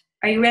 And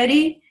are you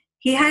ready?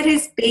 He had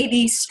his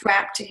baby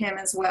strapped to him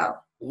as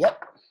well.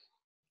 Yep.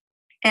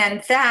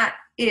 And that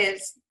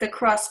is the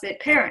CrossFit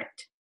parent.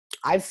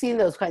 I've seen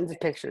those kinds of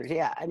pictures.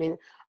 Yeah. I mean,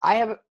 I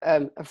have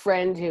a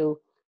friend who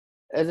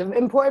is an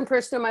important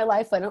person in my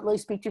life. I don't really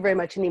speak to very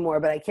much anymore,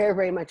 but I care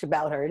very much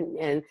about her,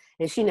 and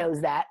she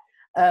knows that.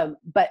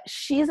 But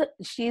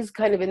she's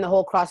kind of in the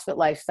whole CrossFit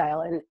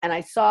lifestyle. And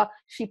I saw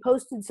she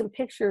posted some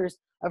pictures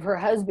of her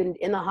husband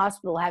in the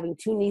hospital having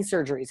 2 knee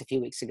surgeries a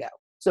few weeks ago.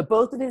 So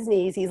both of his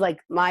knees, he's like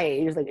my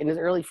age, like in his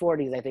early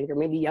 40s, I think, or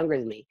maybe younger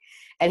than me.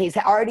 And he's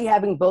already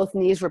having both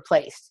knees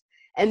replaced.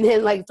 And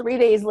then like 3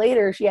 days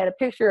later, she had a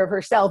picture of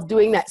herself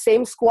doing that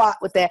same squat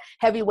with the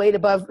heavy weight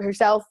above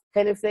herself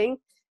kind of thing.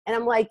 And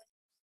I'm like,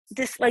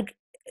 is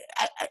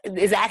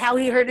that how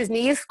he hurt his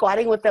knees,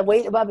 squatting with the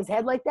weight above his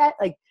head like that?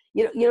 Like,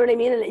 you know what I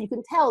mean? And you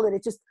can tell that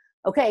it's just,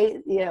 okay,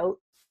 you know,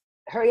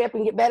 hurry up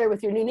and get better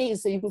with your new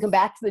knees so you can come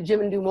back to the gym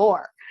and do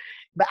more.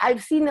 But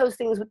I've seen those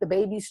things with the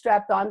babies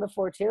strapped on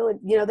before too. And,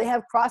 you know, they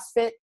have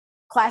CrossFit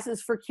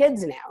classes for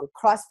kids now,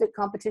 CrossFit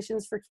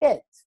competitions for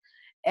kids.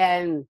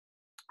 And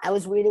I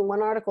was reading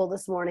one article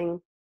this morning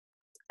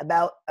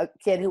about a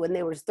kid who, when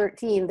they were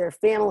 13, their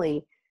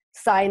family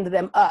signed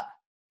them up.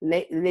 And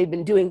they've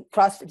been doing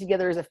CrossFit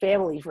together as a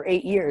family for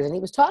 8 years. And he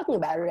was talking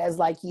about it as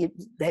like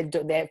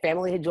their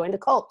family had joined a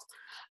cult.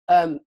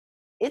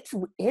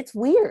 It's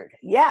weird.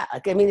 Yeah.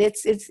 Like, I mean,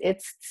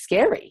 it's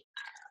scary.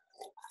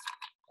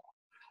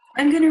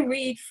 I'm going to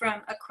read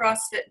from a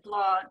CrossFit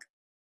blog.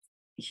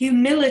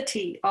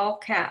 Humility, all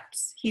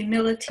caps,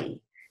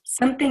 humility.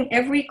 Something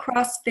every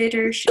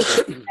CrossFitter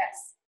should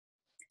possess.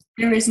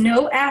 There is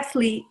no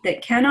athlete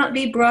that cannot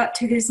be brought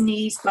to his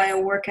knees by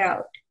a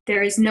workout.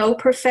 There is no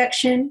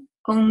perfection,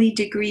 only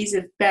degrees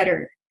of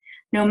better.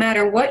 No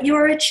matter what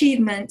your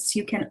achievements,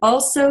 you can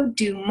also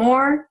do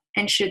more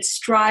and should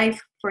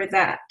strive for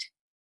that.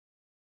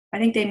 I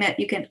think they meant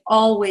you can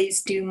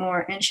always do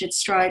more and should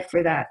strive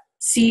for that.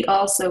 See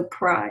also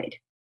pride.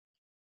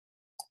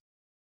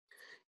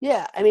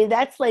 Yeah, I mean,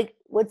 that's like,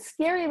 what's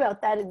scary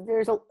about that is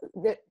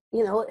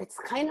you know, it's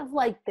kind of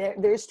like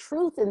there's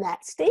truth in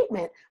that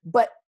statement,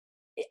 but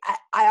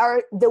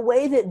the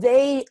way that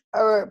they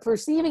are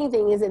perceiving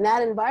things in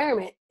that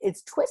environment,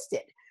 it's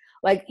twisted.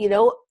 Like, you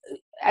know,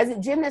 as a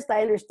gymnast,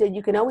 I understood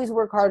you can always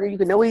work harder. You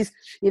can always,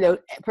 you know,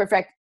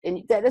 perfect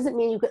And that doesn't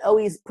mean you could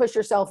always push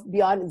yourself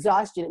beyond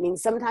exhaustion. It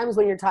means sometimes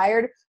when you're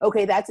tired,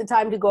 okay, that's the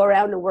time to go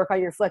around and work on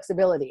your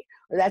flexibility,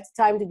 or that's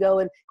the time to go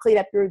and clean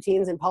up your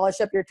routines and polish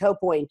up your toe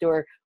point,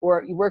 or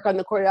you work on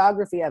the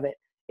choreography of it.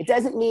 It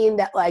doesn't mean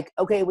that, like,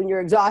 okay, when you're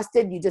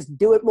exhausted, you just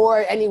do it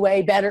more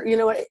anyway, better, you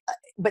know what?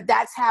 But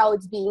that's how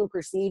it's being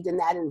perceived in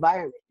that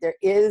environment. There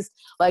is,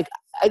 like,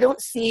 I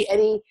don't see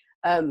any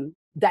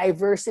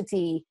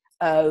diversity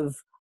of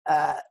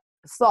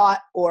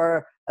thought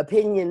or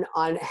opinion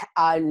on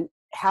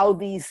how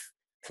these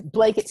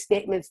blanket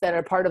statements that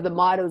are part of the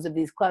mottos of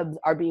these clubs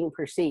are being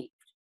perceived.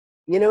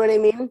 You know what I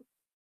mean?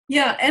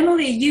 Yeah,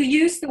 Emily, you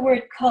used the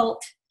word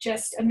cult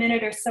just a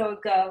minute or so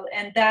ago,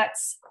 and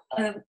that's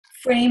a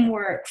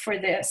framework for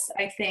this,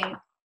 I think,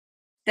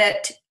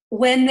 that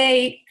when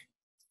they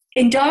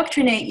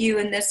indoctrinate you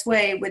in this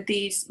way with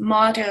these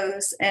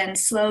mottos and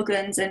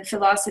slogans and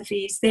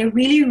philosophies, they're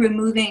really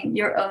removing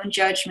your own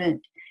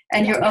judgment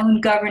and your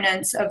own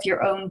governance of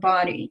your own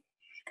body.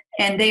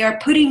 And they are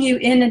putting you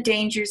in a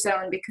danger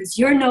zone because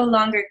you're no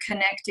longer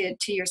connected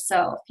to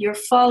yourself. You're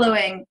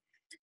following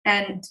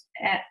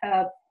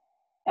a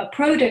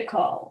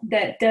protocol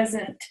that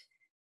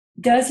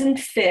doesn't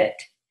fit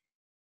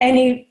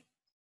any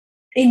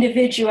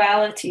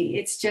individuality.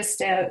 It's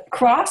just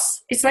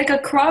it's like a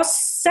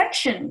cross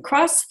section,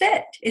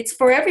 CrossFit. It's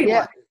for everyone.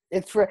 Yeah,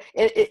 it's for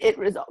it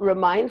was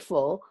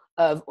mindful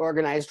of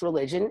organized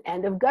religion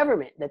and of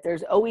government, that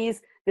there's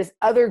always this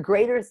other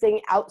greater thing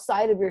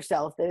outside of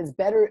yourself that is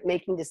better at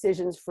making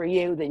decisions for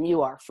you than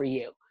you are for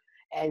you.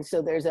 And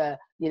so there's a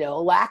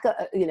lack of,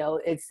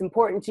 it's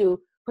important to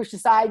push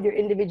aside your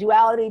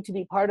individuality to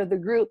be part of the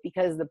group,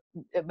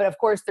 but of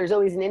course there's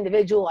always an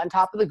individual on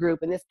top of the group,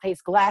 in this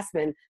case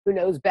Glassman, who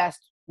knows best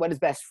what is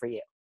best for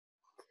you.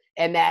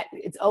 And that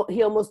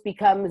he almost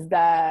becomes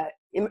the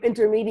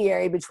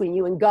intermediary between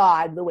you and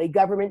God, the way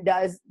government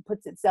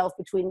puts itself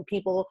between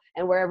people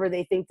and wherever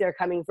they think they're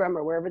coming from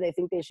or wherever they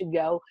think they should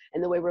go,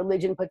 and the way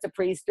religion puts a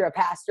priest or a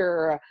pastor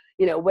or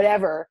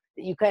whatever,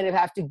 you kind of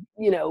have to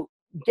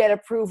get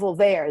approval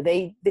there.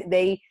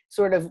 They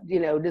sort of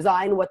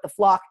design what the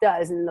flock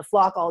does, and the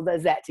flock all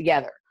does that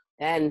together.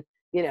 And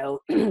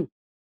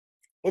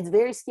it's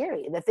very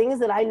scary. The things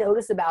that I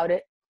notice about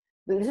it,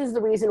 this is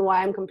the reason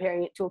why I'm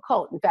comparing it to a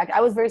cult. In fact, I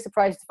was very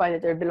surprised to find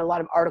that there have been a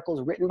lot of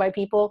articles written by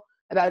people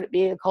about it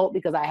being a cult,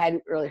 because I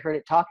hadn't really heard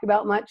it talked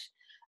about much.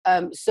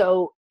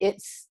 So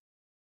it's,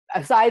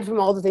 aside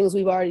from all the things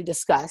we've already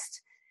discussed,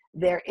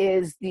 there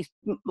is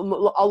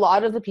a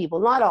lot of the people,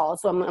 not all,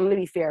 so I'm going to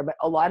be fair, but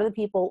a lot of the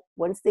people,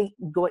 once they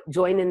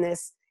join in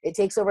this, it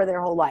takes over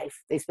their whole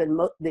life. They spend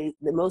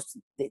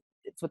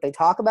it's what they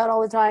talk about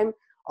all the time.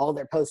 All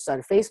their posts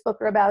on Facebook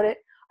are about it.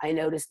 I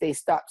noticed they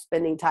stopped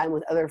spending time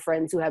with other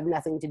friends who have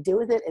nothing to do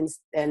with it,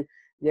 and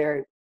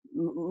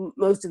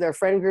most of their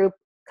friend group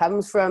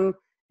comes from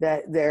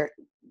the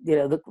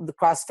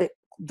CrossFit,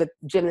 the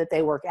gym that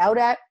they work out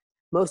at.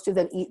 Most of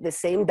them eat the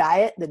same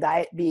diet, the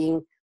diet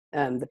being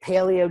the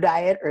paleo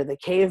diet or the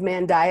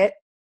caveman diet.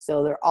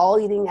 So they're all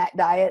eating that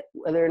diet.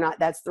 Whether or not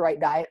that's the right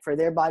diet for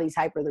their body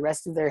type or the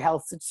rest of their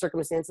health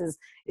circumstances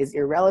is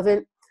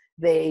irrelevant.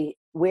 They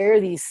wear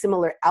these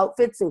similar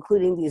outfits,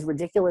 including these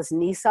ridiculous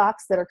knee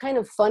socks that are kind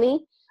of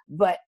funny,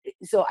 but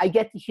so I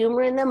get the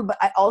humor in them, but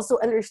I also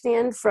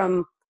understand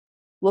from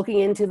looking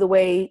into the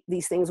way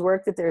these things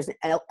work that there's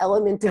an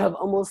element of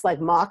almost like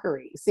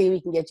mockery. See,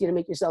 we can get you to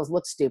make yourselves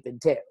look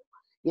stupid too,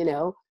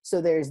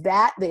 So there's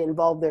that. They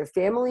involve their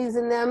families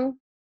in them.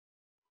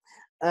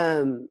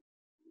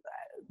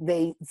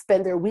 They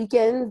spend their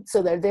weekend,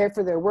 so they're there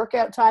for their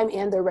workout time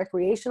and their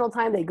recreational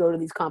time. They go to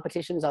these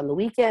competitions on the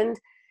weekend.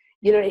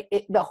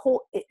 It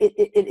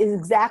is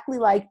exactly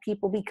like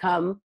people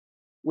become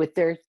with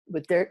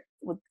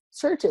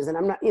churches. And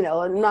I'm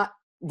not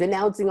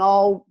denouncing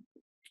all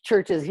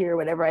churches here,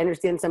 whatever. I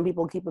understand some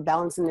people keep a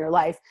balance in their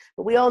life,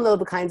 but we all know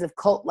the kinds of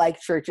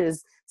cult-like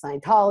churches,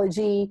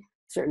 Scientology,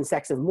 certain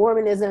sects of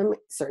Mormonism,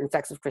 certain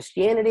sects of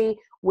Christianity,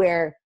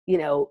 where,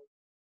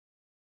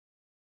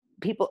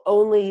 people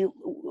only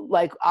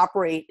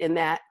operate in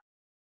that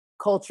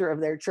culture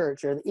of their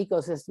church or the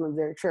ecosystem of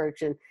their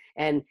church,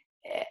 and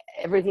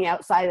everything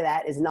outside of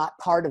that is not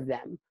part of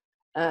them.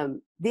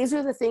 These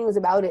are the things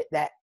about it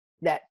that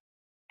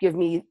give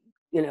me,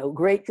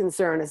 great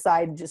concern,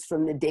 aside just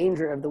from the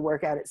danger of the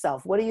workout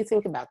itself. What do you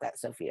think about that,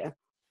 Sophia?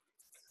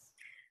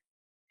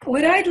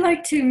 What I'd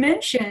like to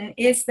mention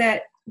is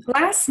that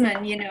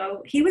Glassman,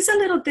 he was a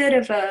little bit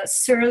of a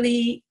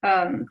surly,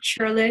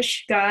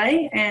 churlish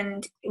guy.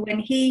 And when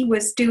he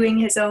was doing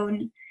his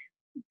own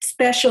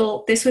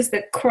this was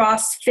the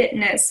cross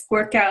fitness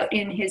workout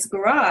in his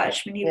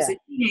garage when he was a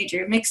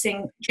teenager,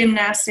 mixing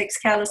gymnastics,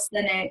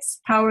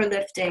 calisthenics,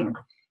 powerlifting.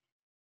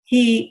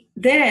 He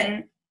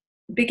then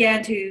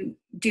began to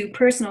do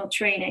personal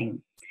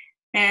training.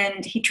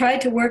 And he tried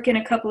to work in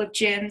a couple of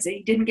gyms, and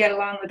he didn't get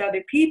along with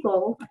other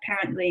people,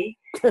 apparently.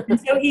 And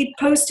so he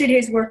posted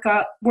his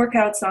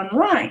workouts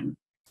online,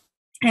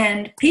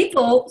 and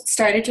people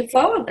started to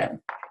follow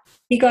them.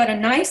 He got a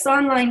nice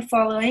online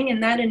following,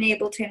 and that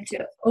enabled him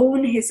to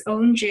own his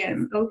own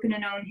gym, open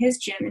and own his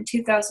gym in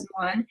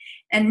 2001.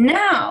 And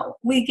now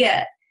we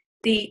get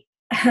the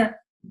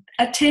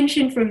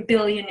attention from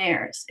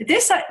billionaires.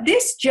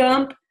 This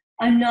jump,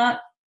 I'm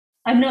not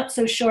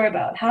so sure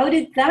about. How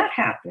did that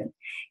happen?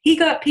 He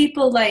got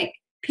people like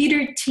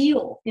Peter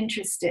Thiel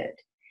interested,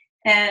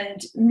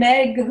 and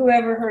Meg,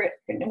 whatever her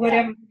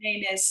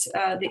name is,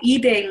 the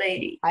eBay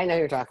lady. I know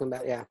you're talking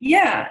about, yeah.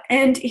 Yeah,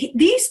 and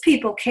these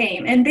people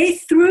came and they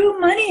threw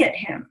money at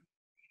him.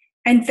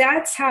 And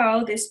that's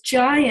how this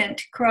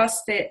giant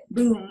CrossFit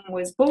boom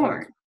was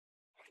born.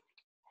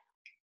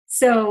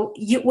 So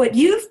what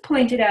you've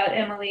pointed out,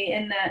 Emily,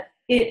 in that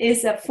it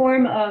is a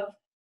form of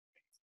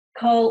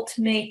cult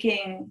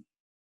making,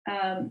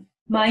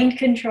 mind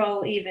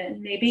control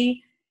even.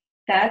 Maybe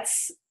that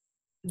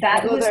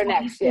we'll was there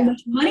next, so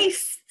much money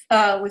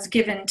was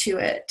given to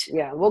it.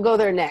 Yeah, we'll go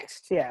there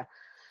next. Yeah.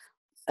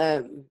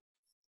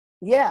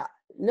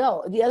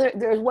 No,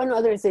 there's one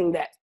other thing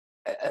that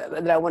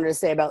I wanted to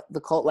say about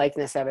the cult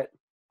likeness of it.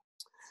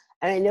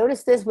 And I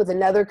noticed this with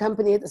another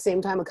company at the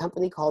same time, a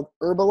company called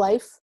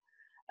Herbalife.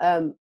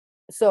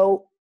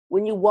 So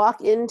when you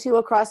walk into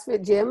a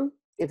CrossFit gym,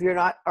 if you're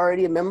not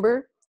already a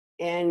member,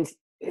 and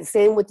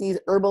same with these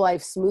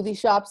Herbalife smoothie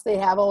shops they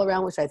have all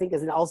around, which I think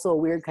is also a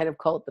weird kind of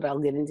cult that I'll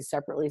get into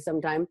separately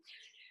sometime.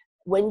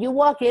 When you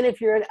walk in, if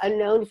you're an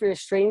unknown, if you're a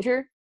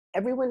stranger,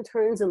 everyone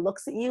turns and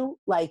looks at you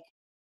like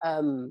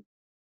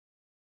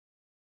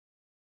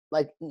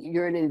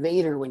you're an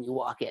invader when you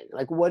walk in.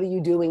 Like, what are you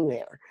doing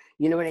there?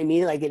 You know what I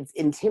mean? Like, it's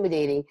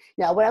intimidating.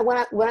 Now, when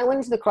I went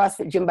into the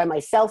CrossFit gym by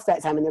myself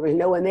that time and there was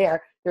no one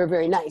there, they were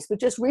very nice. But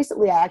just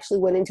recently, I actually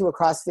went into a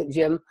CrossFit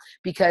gym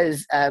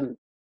because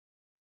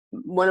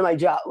one of my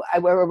jobs, I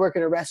work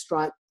in a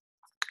restaurant,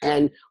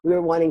 and we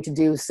were wanting to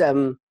do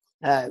some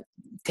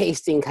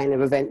tasting kind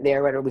of event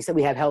there. Right? We said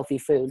we have healthy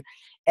food.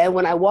 And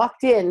when I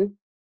walked in,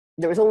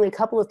 there was only a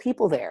couple of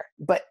people there,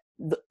 but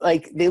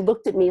they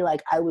looked at me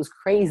like I was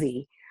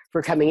crazy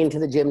for coming into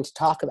the gym to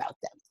talk about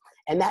them.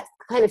 And that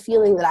kind of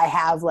feeling that I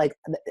have, like,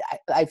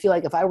 I feel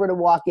like if I were to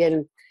walk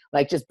in,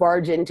 like just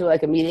barge into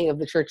like a meeting of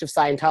the Church of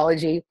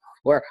Scientology,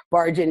 or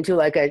barge into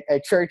like a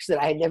church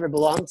that I had never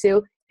belonged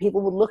to,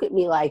 people would look at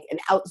me like an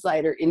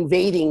outsider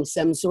invading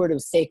some sort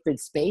of sacred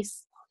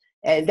space.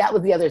 And that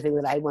was the other thing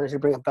that I wanted to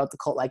bring up about the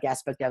cult-like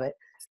aspect of it.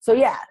 So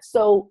yeah,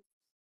 so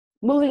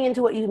moving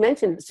into what you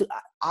mentioned, so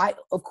I,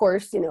 of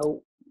course,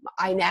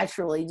 I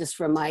naturally, just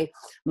from my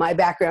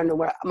background and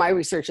where my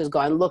research has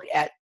gone, look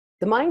at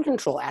the mind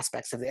control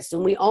aspects of this.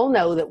 And we all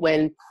know that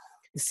when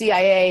the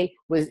CIA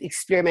was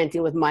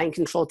experimenting with mind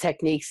control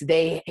techniques,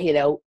 they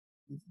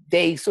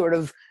sort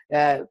of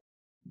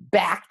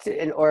backed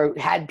or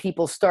had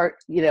people start,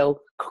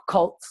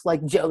 cults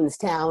like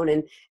Jonestown.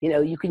 And,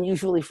 you can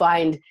usually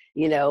find,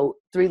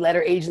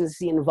 3-letter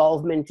agency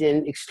involvement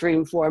in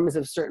extreme forms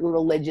of certain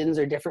religions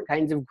or different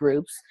kinds of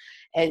groups.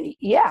 And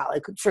yeah,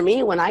 like for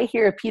me, when I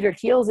hear Peter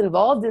Thiel's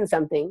involved in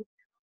something,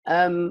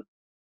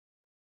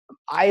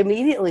 I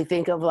immediately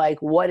think of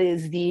like, what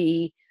is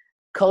the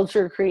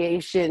culture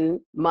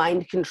creation,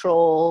 mind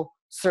control,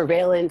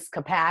 surveillance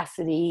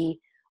capacity,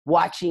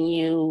 watching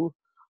you,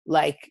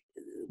 like,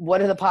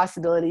 what are the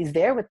possibilities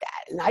there with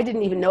that? And I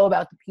didn't even know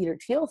about the Peter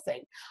Thiel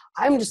thing.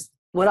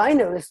 What I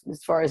noticed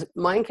as far as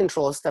mind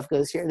control stuff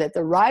goes here, that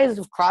the rise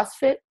of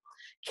CrossFit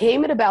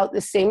came at about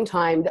the same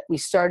time that we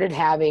started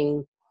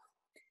having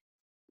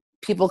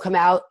people come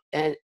out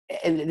and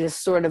this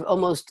sort of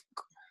almost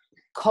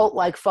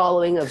cult-like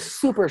following of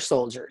super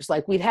soldiers.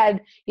 Like we'd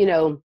had,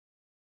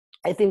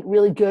 I think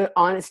really good,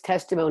 honest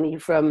testimony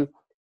from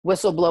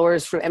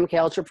whistleblowers from MK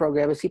Ultra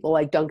programs, people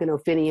like Duncan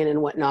O'Finian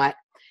and whatnot.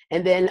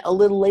 And then a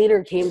little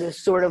later came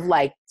this sort of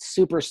like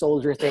super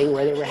soldier thing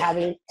where they were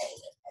having,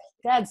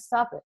 Dad,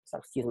 stop it.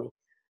 Excuse me.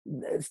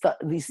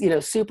 These,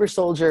 super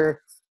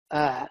soldier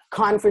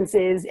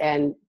conferences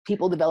and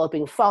people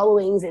developing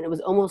followings. And it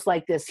was almost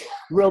like this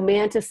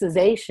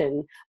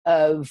romanticization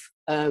of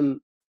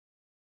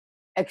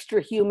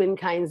extra human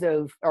kinds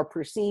of, or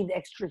perceived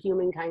extra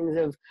human kinds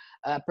of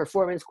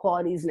performance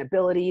qualities and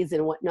abilities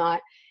and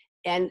whatnot.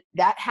 And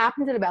that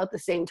happened at about the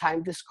same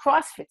time this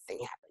CrossFit thing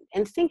happened.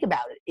 And think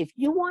about it. If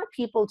you want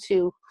people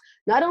to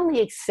not only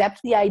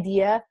accept the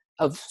idea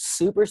of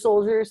super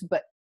soldiers,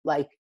 but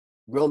like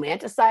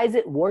romanticize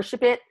it,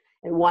 worship it,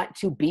 and want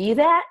to be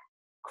that,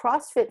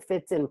 CrossFit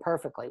fits in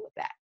perfectly with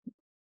that.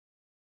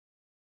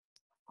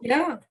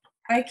 Yeah,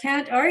 I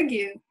can't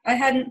argue. I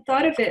hadn't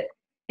thought of it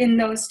in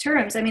those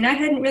terms. I mean, I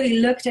hadn't really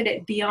looked at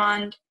it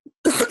beyond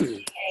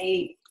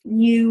a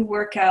new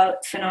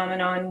workout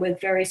phenomenon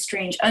with very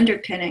strange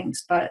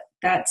underpinnings, but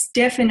that's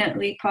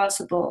definitely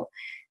possible.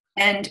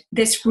 And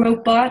this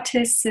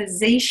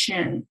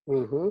roboticization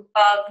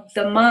of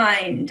the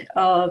mind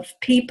of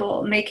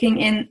people,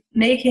 making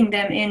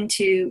them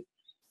into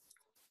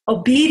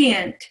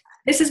obedient.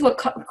 This is what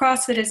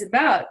CrossFit is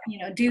about.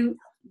 Do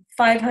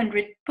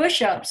 500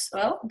 push-ups.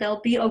 Well,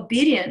 they'll be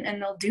obedient and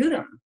they'll do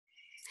them.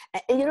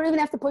 And you don't even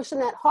have to push them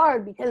that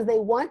hard because they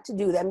want to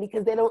do them,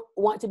 because they don't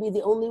want to be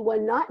the only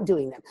one not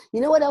doing them.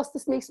 You know what else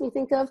this makes me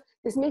think of?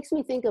 This makes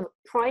me think of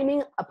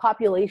priming a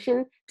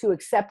population to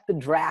accept the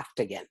draft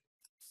again.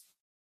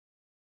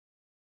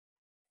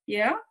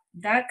 Yeah,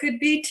 that could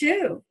be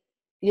too.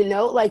 You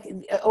know, like,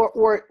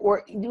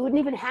 or you wouldn't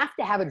even have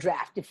to have a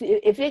draft.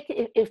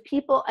 If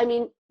people, I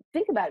mean,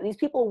 think about it. These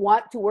people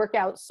want to work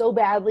out so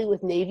badly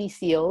with Navy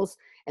SEALs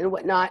and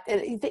whatnot.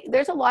 And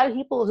there's a lot of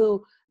people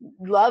who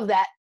love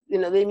that. You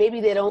know, they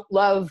don't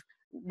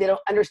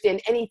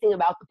understand anything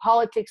about the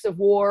politics of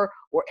war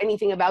or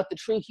anything about the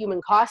true human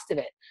cost of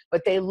it.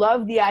 But they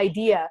love the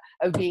idea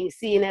of being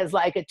seen as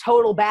like a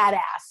total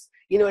badass.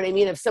 You know what I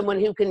mean? Of someone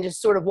who can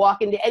just sort of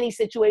walk into any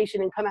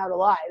situation and come out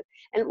alive.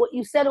 And what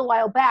you said a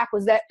while back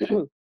was that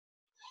the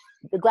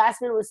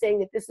Glassman was saying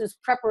that this is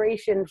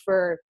preparation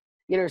for,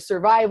 you know,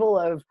 survival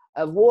of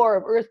war,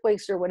 of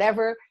earthquakes or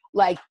whatever.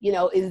 Like, you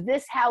know, is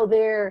this how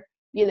they're,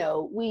 you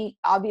know, we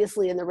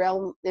obviously in the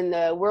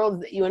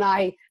world that you and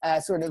I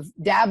sort of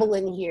dabble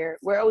in here,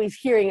 we're always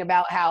hearing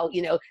about how,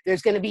 you know,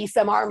 there's going to be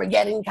some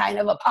Armageddon kind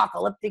of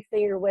apocalyptic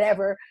thing or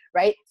whatever,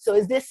 right? So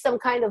is this some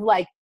kind of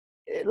like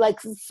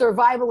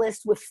survivalist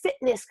with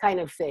fitness kind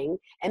of thing,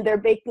 and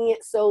they're making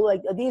it so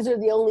like these are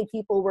the only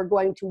people we're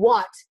going to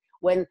want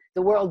when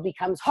the world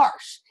becomes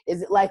harsh?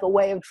 Is it like a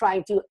way of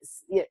trying to,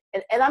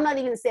 and I'm not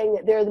even saying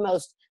that they're the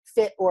most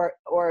fit or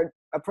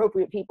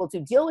appropriate people to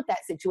deal with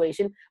that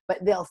situation,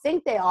 but they'll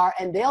think they are,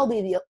 and they'll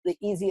be the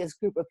easiest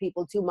group of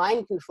people to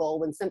mind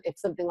control if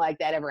something like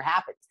that ever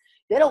happens.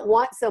 They don't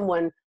want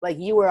someone like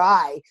you or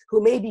I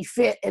who may be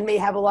fit and may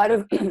have a lot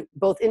of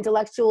both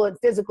intellectual and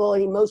physical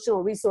and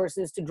emotional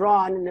resources to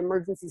draw on in an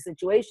emergency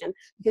situation,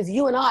 because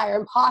you and I are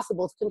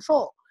impossible to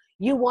control.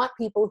 You want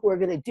people who are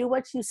going to do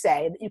what you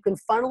say, that you can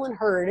funnel and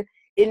herd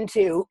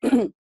into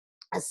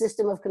a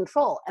system of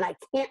control. And I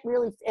can't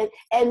really,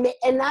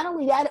 and not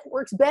only that, it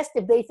works best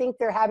if they think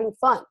they're having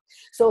fun.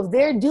 So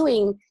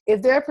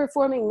if they're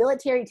performing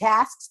military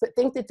tasks, but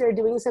think that they're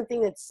doing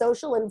something that's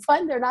social and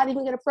fun, they're not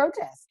even going to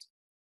protest.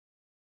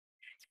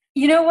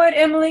 You know what,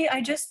 Emily?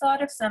 I just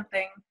thought of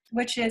something,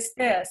 which is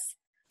this.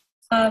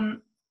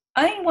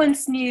 I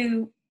once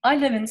knew, I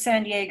live in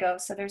San Diego,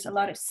 so there's a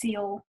lot of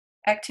SEAL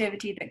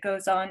activity that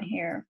goes on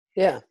here.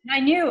 Yeah. And I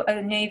knew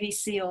a Navy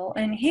SEAL,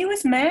 and he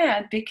was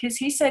mad because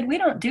he said, we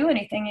don't do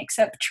anything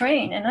except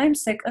train, and I'm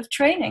sick of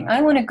training.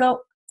 I want to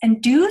go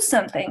and do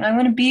something. I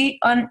want to be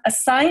on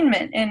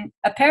assignment. And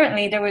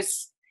apparently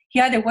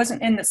he either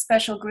wasn't in the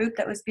special group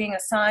that was being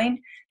assigned,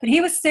 but he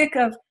was sick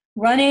of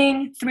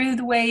running through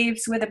the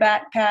waves with a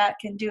backpack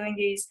and doing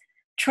these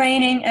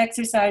training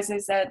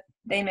exercises that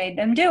they made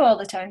them do all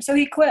the time. So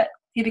he quit.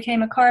 He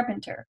became a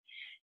carpenter.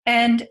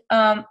 And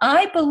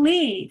I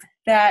believe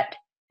that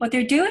what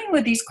they're doing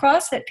with these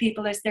CrossFit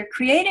people is they're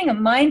creating a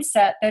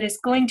mindset that is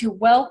going to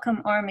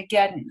welcome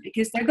Armageddon,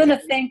 because they're going to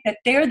think that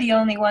they're the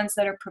only ones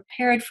that are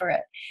prepared for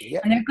it.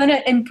 Yep. And they're going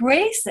to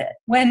embrace it.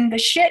 When the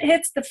shit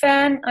hits the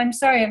fan, I'm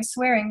sorry, I'm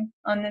swearing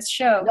on this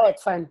show. No,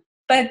 it's fine.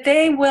 But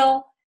they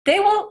will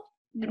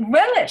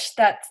relish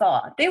that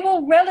thought. They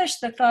will relish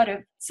the thought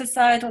of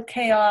societal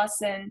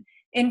chaos and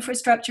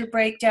infrastructure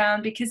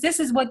breakdown, because this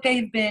is what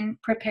they've been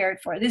prepared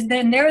for.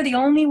 Then they're the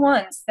only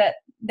ones that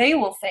they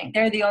will think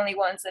they're the only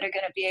ones that are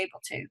going to be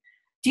able to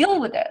deal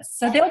with this.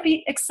 So they'll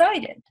be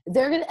excited.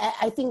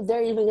 I think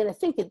they're even going to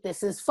think that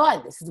this is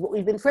fun. This is what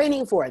we've been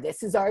training for.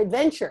 This is our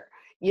adventure.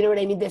 You know what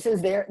I mean? This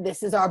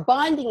is our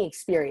bonding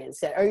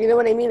experience. Or you know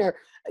what I mean? Or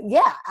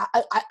yeah,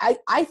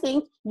 I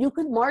think you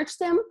could march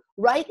them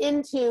right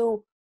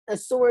into a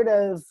sort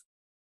of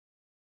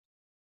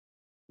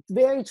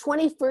very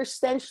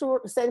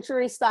 21st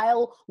century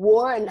style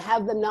war and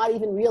have them not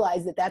even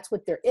realize that that's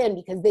what they're in,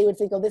 because they would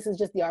think, oh, this is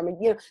just the army.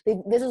 You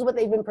know, this is what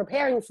they've been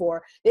preparing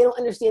for. They don't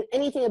understand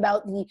anything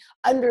about the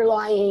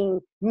underlying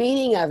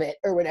meaning of it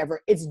or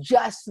whatever. It's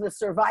just the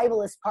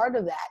survivalist part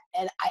of that.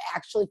 And I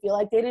actually feel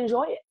like they'd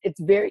enjoy it.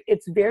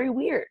 It's very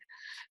weird.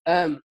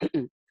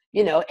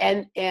 You know,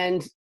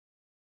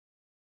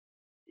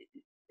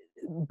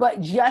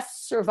 but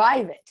just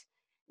survive it.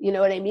 You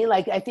know what I mean?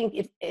 Like, I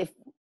think if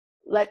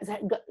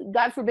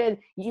God forbid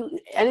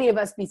any of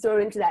us be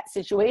thrown into that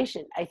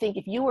situation. I think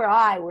if you or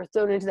I were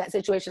thrown into that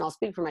situation, I'll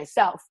speak for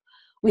myself,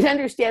 we'd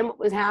understand what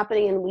was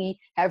happening, and we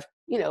have,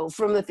 you know,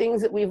 from the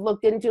things that we've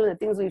looked into and the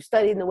things we've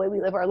studied and the way we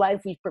live our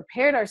life, we've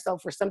prepared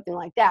ourselves for something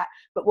like that.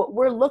 But what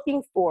we're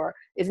looking for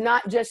is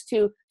not just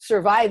to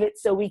survive it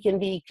so we can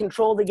be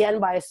controlled again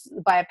by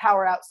a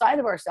power outside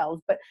of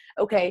ourselves, but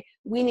okay,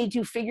 we need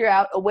to figure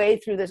out a way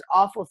through this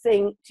awful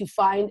thing to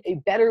find a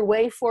better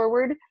way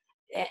forward,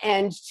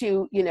 and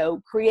to, you know,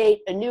 create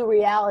a new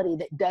reality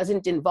that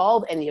doesn't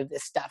involve any of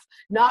this stuff.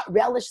 Not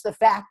relish the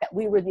fact that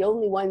we were the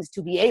only ones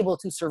to be able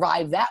to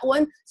survive that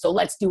one, so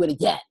let's do it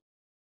again.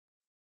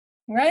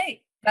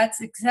 Right.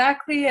 That's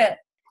exactly it.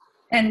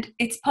 And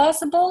it's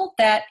possible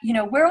that,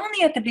 we're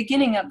only at the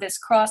beginning of this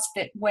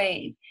CrossFit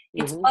wave.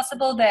 It's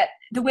possible that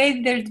the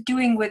way they're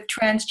doing with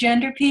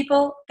transgender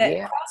people, that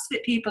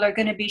CrossFit people are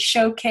going to be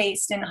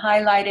showcased and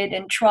highlighted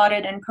and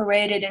trotted and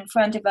paraded in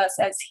front of us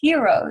as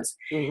heroes.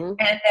 And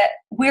that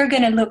we're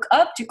going to look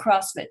up to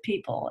CrossFit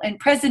people, and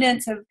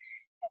presidents of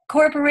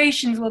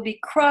corporations will be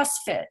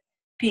CrossFit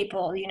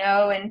people,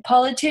 and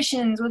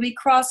politicians will be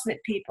CrossFit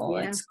people,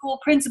 and school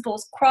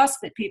principals,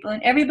 CrossFit people,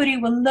 and everybody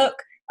will look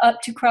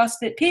up to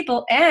CrossFit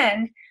people.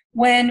 And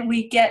when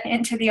we get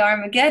into the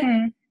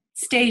Armageddon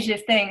stage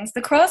of things,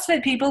 the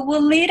CrossFit people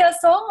will lead us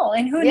all,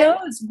 and who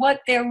knows what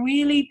they're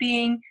really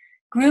being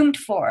groomed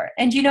for.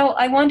 And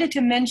I wanted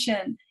to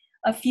mention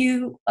a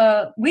few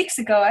weeks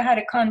ago, I had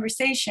a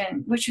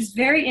conversation which was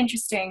very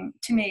interesting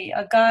to me.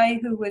 A guy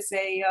who was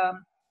a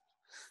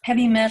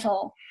heavy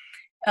metal,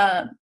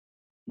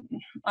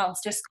 I'll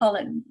just call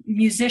it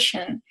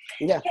musician.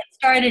 He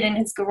started in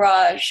his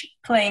garage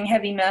playing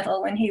heavy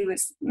metal when he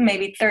was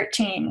maybe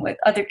 13 with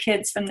other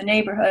kids from the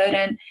neighborhood,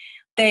 and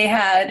they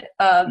had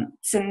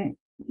some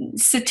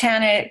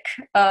satanic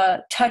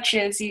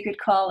touches, you could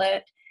call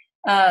it,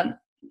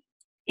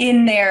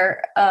 in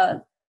their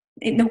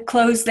in the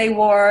clothes they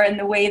wore and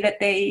the way that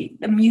the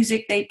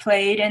music they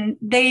played, and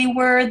they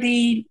were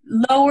the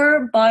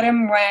lower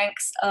bottom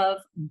ranks of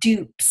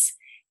dupes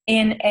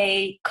in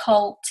a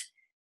cult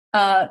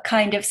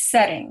kind of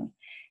setting.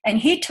 And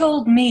he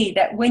told me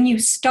that when you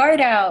start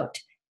out,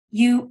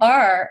 you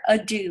are a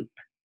dupe.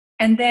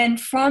 And then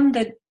from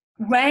the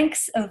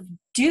ranks of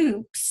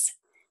dupes,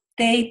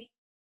 they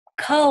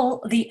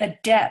cull the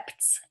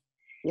adepts.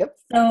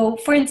 So,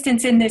 for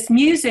instance, in this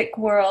music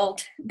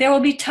world, there will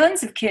be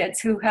tons of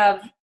kids who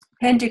have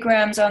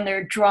pentagrams on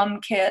their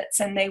drum kits,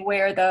 and they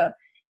wear the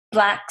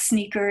black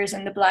sneakers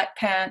and the black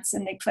pants,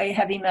 and they play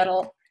heavy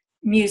metal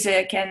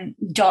music and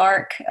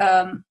dark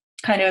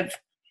kind of,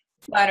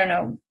 I don't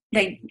know,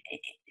 they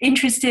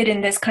interested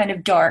in this kind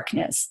of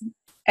darkness.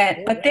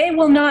 But they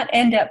will not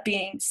end up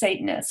being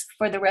Satanists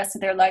for the rest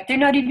of their life. They're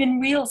not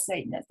even real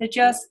Satanists. They're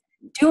just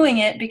doing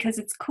it because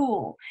it's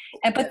cool.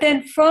 But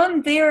then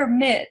from their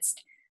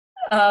midst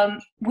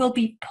will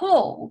be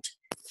pulled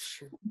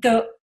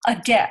the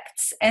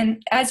adepts.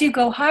 And as you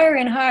go higher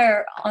and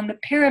higher on the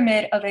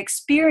pyramid of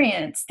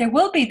experience, there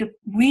will be the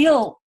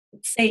real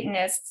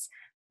Satanists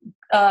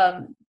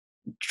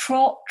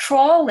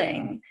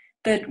trawling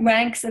the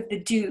ranks of the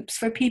dupes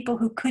for people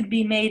who could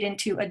be made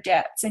into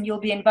adepts. And you'll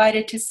be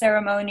invited to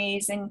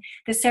ceremonies, and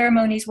the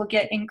ceremonies will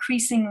get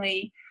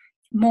increasingly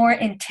more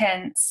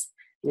intense.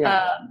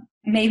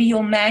 Maybe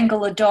you'll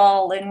mangle a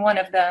doll in one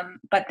of them,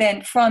 but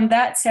then from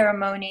that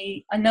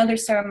ceremony, another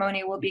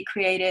ceremony will be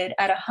created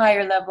at a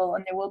higher level,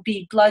 and there will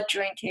be blood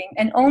drinking,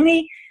 and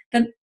only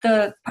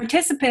the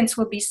participants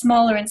will be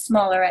smaller and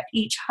smaller at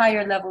each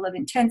higher level of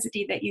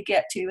intensity that you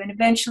get to. And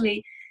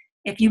eventually,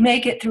 if you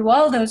make it through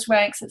all those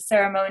ranks of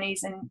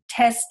ceremonies and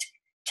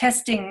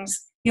testings,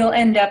 you'll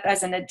end up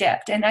as an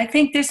adept. And I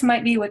think this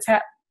might be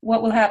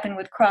what will happen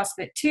with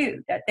CrossFit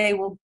too, that they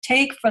will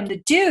take from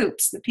the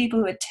dupes, the people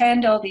who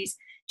attend all these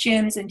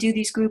gyms and do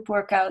these group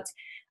workouts,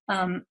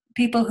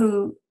 people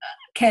who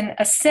can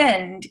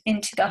ascend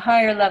into the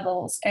higher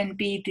levels and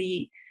be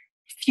the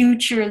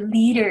future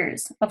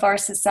leaders of our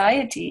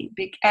society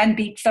and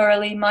be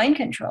thoroughly mind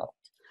controlled.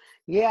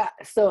 Yeah,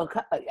 so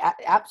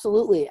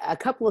absolutely.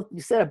 You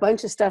said a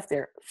bunch of stuff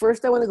there.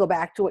 First, I want to go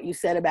back to what you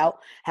said about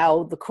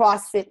how the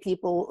CrossFit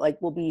people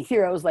will be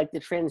heroes like the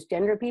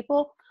transgender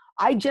people.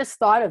 I just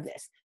thought of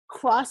this.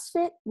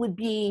 CrossFit would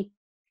be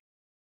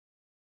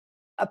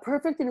a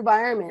perfect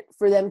environment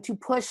for them to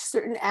push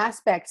certain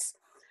aspects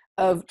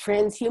of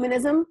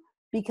transhumanism,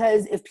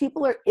 because if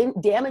people are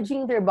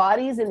damaging their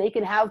bodies and they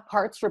can have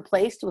parts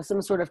replaced with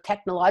some sort of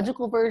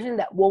technological version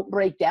that won't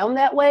break down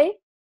that way,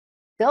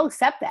 they'll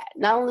accept that.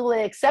 Not only will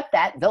they accept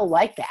that, they'll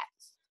like that,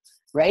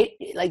 right?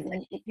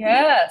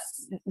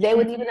 Yes. They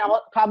would even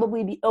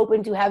probably be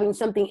open to having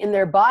something in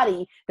their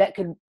body that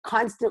could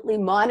constantly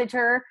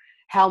monitor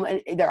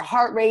their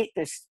heart rate,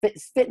 their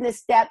fitness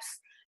steps,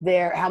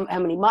 how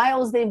many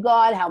miles they've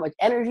gone, how much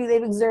energy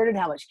they've exerted,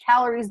 how much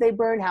calories they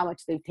burned, how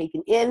much they've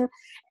taken in.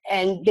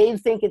 And they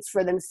think it's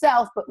for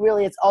themselves, but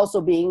really it's also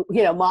being,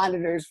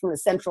 monitors from a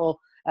central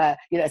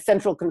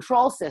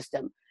control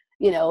system,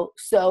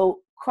 So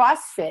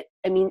CrossFit,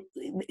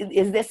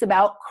 is this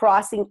about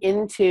crossing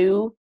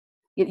into,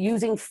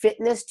 using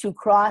fitness to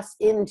cross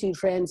into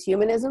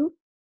transhumanism?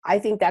 I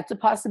think that's a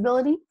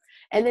possibility.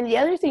 And then the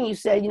other thing you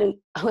said,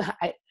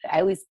 I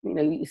always,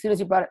 as soon as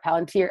you brought up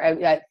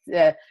Palantir,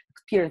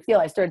 Peter Thiel,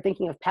 I started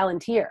thinking of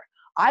Palantir.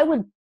 I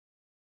would,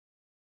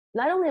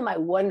 not only am I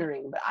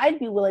wondering, but I'd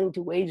be willing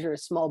to wager a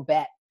small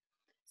bet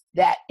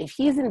that if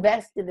he's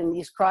invested in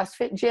these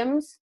CrossFit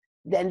gyms,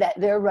 then that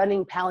they're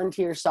running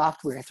Palantir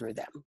software through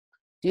them.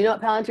 Do you know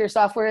what Palantir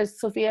software is,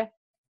 Sophia?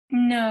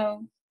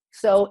 No.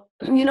 So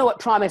you know what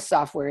Promise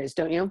software is,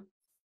 don't you?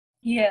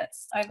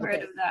 Yes, I've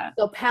heard of that.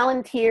 So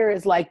Palantir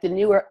is like the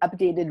newer,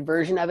 updated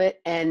version of it,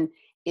 and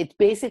it's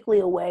basically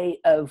a way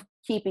of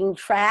keeping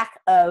track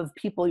of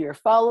people you're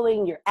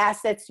following, your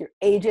assets, your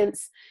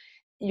agents.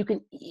 you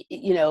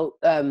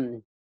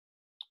can,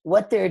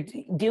 what they're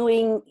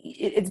doing.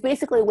 It's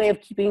basically a way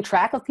of keeping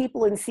track of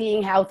people and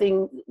seeing how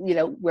things,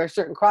 where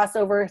certain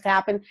crossovers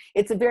happen.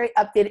 It's a very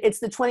updated, it's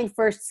the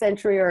 21st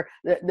century, or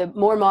the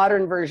more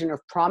modern version of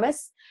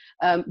Promise.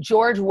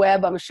 George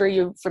Webb, I'm sure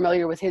you're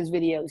familiar with his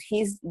videos.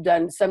 He's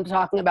done some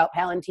talking about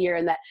Palantir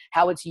and that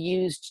how it's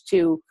used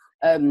to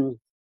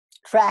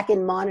track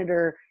and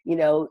monitor,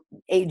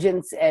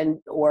 agents and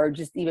or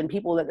just even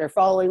people that they're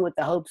following with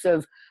the hopes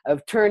of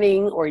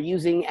turning or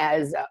using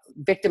as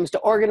victims to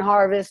organ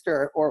harvest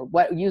or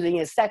what using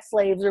as sex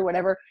slaves or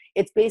whatever.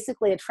 It's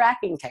basically a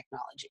tracking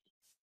technology.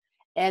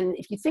 And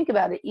if you think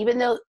about it, even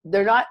though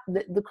they're not,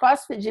 the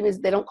CrossFit gym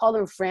they don't call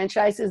them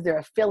franchises, they're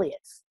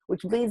affiliates,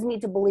 which leads me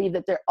to believe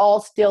that they're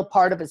all still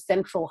part of a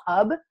central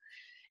hub.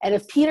 And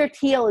if Peter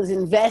Thiel is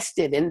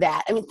invested in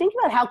that, I mean, think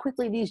about how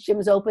quickly these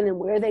gyms open and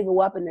where they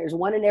go up, and there's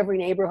one in every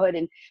neighborhood.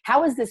 And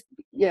how is this,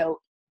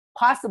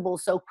 possible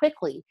so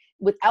quickly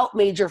without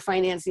major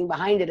financing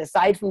behind it,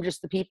 aside from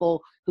just the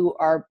people who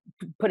are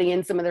putting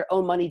in some of their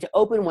own money to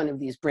open one of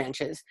these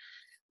branches?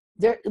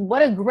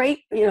 What a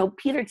great,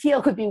 Peter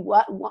Thiel could be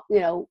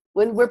when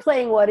we're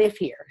playing what if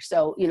here.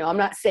 So, I'm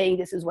not saying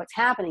this is what's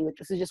happening, but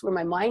this is just where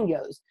my mind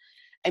goes.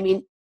 I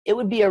mean, it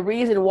would be a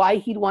reason why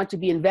he'd want to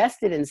be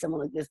invested in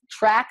someone like this.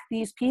 Track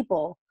these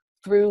people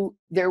through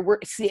their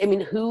work. See,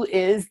 who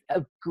is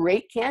a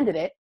great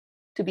candidate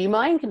to be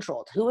mind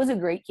controlled? Who is a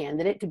great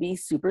candidate to be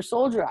super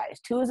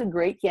soldierized? Who is a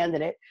great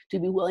candidate to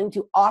be willing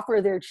to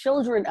offer their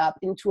children up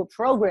into a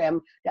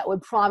program that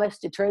would promise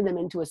to turn them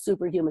into a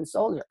superhuman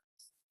soldier?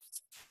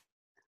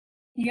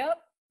 Yep,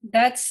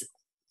 that's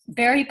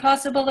very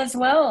possible as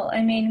well.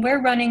 I mean,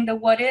 we're running the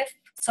what if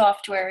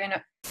software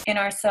in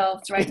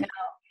ourselves right now.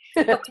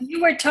 But when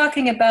you were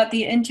talking about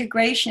the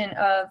integration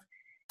of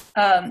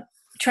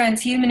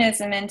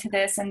transhumanism into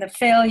this and the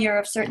failure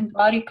of certain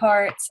body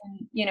parts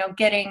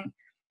and,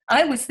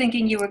 I was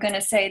thinking you were going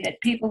to say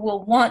that people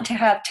will want to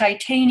have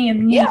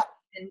titanium knee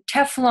and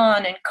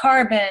Teflon and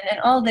carbon and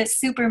all this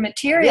super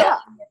material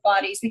in their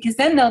bodies, because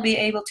then they'll be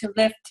able to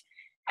lift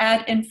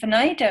ad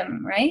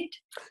infinitum, right?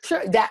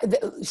 Sure.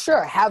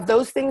 Sure. Have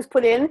those things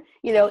put in,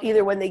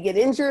 either when they get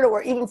injured,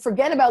 or even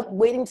forget about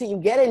waiting till you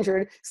get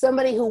injured.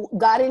 Somebody who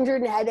got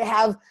injured and had to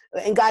have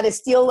and got a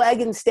steel leg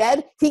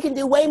instead, he can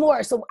do way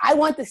more. So I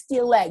want the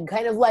steel leg,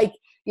 kind of like,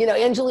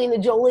 Angelina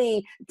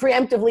Jolie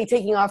preemptively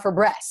taking off her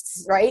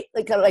breasts, right?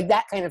 Like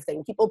that kind of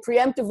thing. People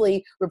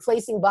preemptively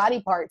replacing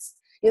body parts.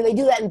 They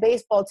do that in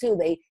baseball too.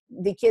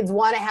 The kids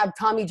want to have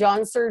Tommy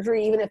John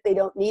surgery even if they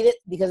don't need it,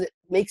 because it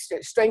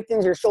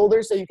strengthens your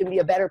shoulders so you can be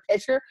a better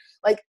pitcher,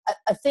 like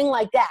a thing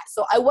like that.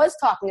 So I was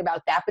talking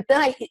about that, but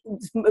then I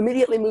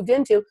immediately moved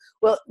into,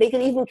 well, they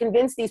can even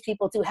convince these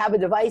people to have a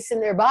device in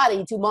their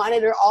body to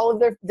monitor all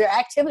of their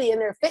activity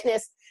and their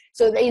fitness,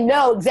 so they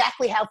know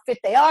exactly how fit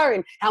they are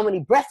and how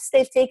many breaths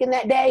they've taken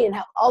that day and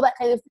how all that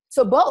kind of.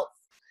 So both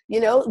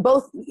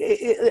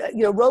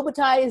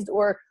robotized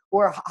or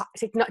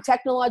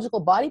technological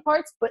body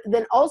parts, but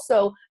then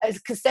also a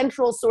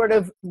central sort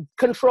of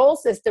control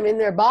system in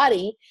their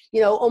body,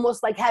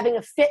 almost like having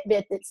a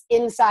Fitbit that's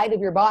inside of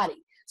your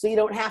body. So you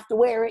don't have to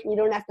wear it and you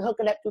don't have to hook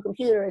it up to a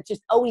computer. It's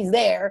just always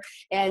there.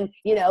 And,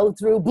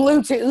 through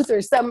Bluetooth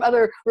or some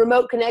other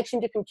remote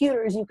connection to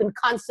computers, you can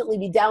constantly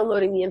be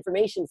downloading the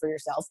information for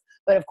yourself.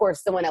 But of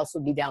course, someone else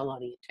would be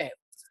downloading it too.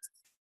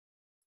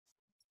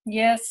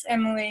 Yes,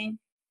 Emily.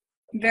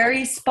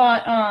 Very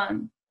spot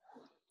on.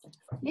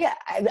 Yeah,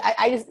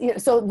 I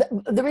just, so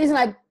the reason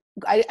I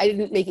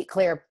didn't make it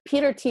clear,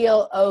 Peter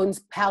Thiel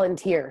owns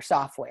Palantir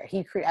software.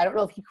 I don't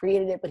know if he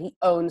created it, but he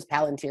owns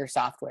Palantir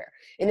software,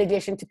 in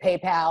addition to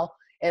PayPal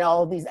and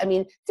all of these. I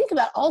mean, think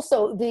about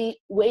also the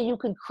way you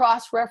could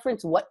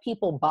cross-reference what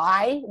people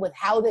buy with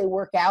how they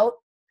work out.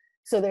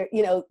 So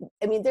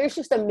there's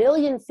just a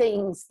million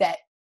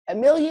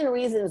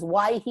reasons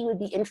why he would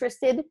be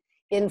interested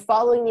in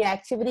following the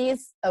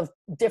activities of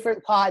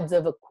different pods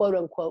of a quote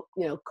unquote,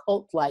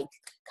 cult-like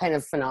kind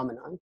of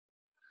phenomenon.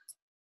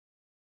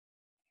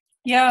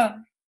 Yeah.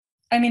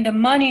 I mean, the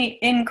money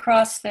in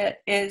CrossFit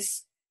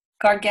is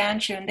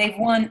gargantuan. They've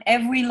won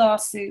every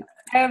lawsuit.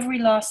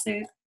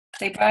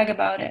 They brag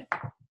about it.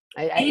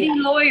 80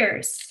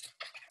 lawyers.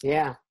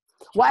 Yeah.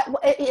 Why,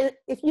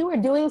 if you were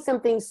doing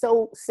something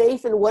so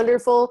safe and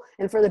wonderful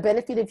and for the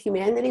benefit of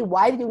humanity,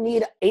 why do you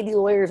need 80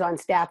 lawyers on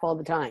staff all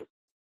the time?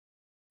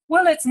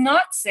 Well, it's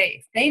not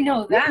safe. They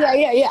know that.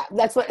 Yeah.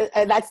 That's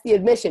the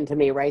admission to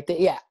me, right?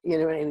 You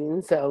know what I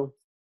mean? So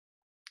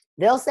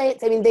they'll say it.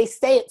 I mean, they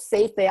say it's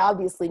safe. They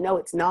obviously know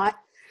it's not.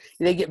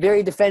 They get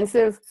very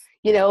defensive,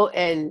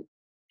 and,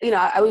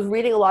 I was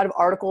reading a lot of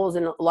articles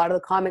and a lot of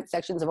the comment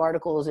sections of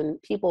articles,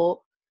 and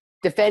people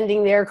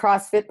defending their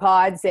CrossFit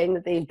pods, saying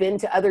that they've been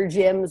to other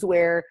gyms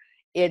where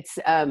it's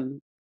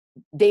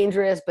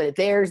dangerous, but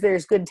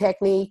there's good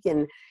technique,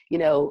 and,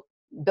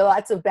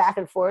 lots of back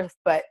and forth.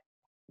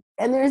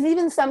 And there's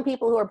even some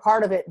people who are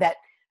part of it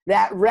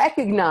that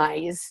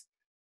recognize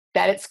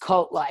that it's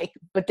cult-like,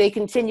 but they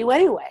continue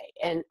anyway.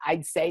 And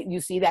I'd say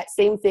you see that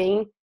same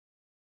thing,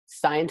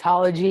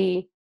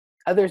 Scientology,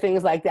 other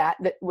things like that,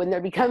 that when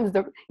there becomes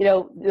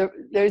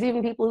there's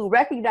even people who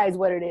recognize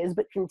what it is,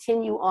 but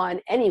continue on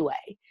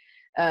anyway.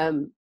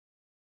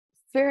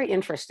 Very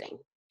interesting.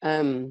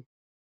 Yeah.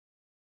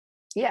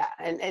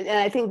 And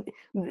I think,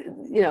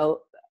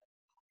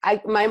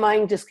 my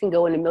mind just can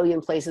go in a million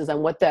places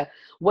on what the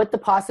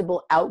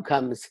possible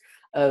outcomes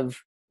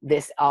of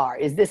this are.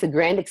 Is this a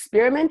grand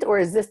experiment, or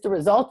is this the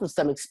result of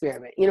some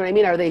experiment? You know what I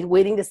mean? Are they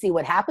waiting to see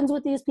what happens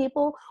with these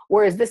people,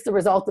 or is this the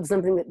result of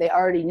something that they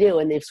already knew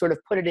and they've sort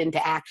of put it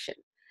into action?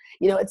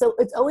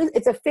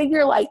 It's a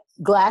figure like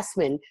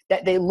Glassman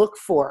that they look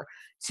for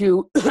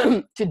to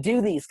to do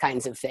these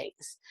kinds of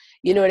things.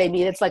 You know what I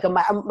mean? It's like a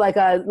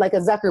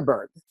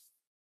Zuckerberg,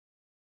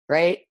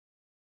 right?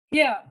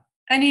 Yeah.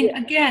 I mean,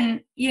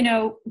 again,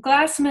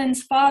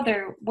 Glassman's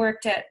father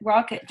worked at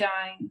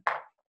Rocketdyne,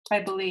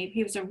 I believe.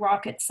 He was a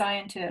rocket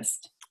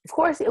scientist. Of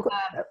course.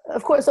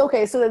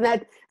 Okay. So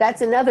then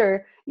that's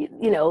another,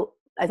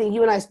 I think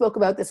you and I spoke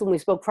about this when we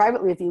spoke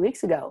privately a few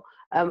weeks ago.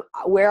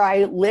 Where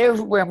I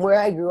live, where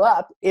I grew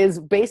up, is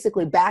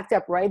basically backed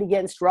up right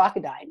against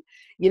Rocketdyne.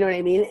 You know what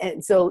I mean?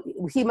 And so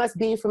he must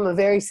be from a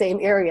very same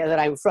area that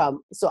I'm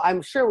from. So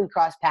I'm sure we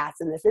cross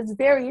paths in this. It's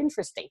very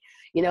interesting.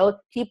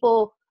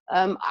 People,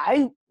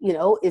 I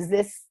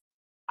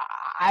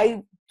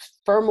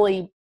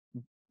firmly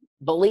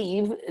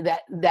believe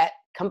that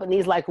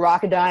companies like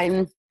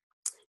Rocketdyne,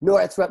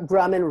 Northrop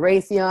Grumman,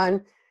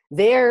 Raytheon,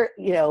 they're,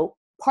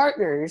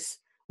 partners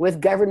with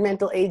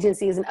governmental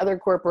agencies and other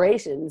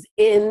corporations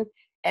in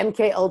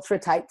MK Ultra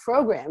type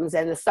programs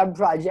and the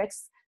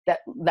sub-projects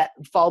that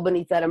fall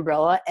beneath that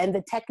umbrella, and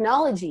the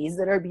technologies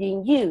that are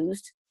being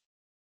used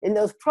in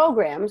those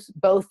programs,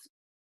 both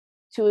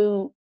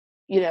to,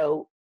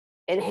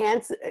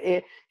 enhance,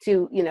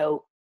 to,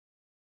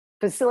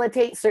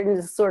 facilitate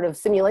certain sort of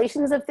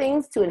simulations of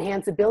things, to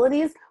enhance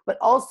abilities, but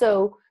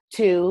also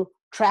to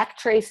track,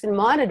 trace, and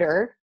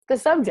monitor the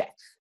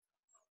subjects.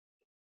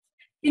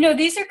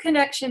 These are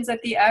connections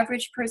that the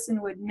average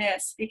person would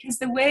miss, because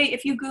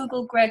if you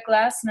Google Greg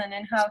Glassman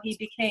and how he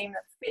became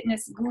a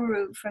fitness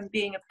guru from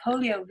being a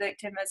polio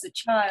victim as a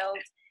child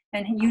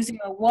and using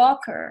a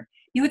walker,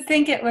 you would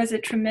think it was a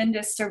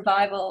tremendous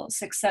survival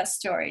success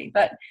story.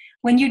 But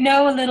when you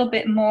know a little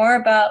bit more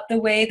about the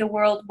way the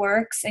world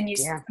works, and you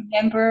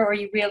remember or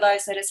you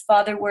realize that his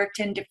father worked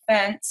in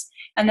defense,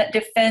 and that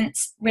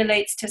defense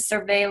relates to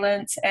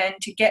surveillance, and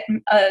to get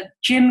a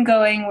gym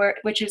going,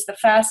 which is the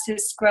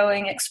fastest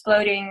growing,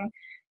 exploding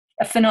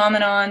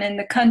phenomenon in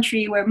the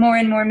country, where more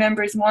and more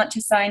members want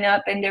to sign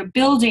up, and they're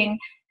building,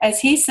 as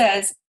he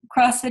says,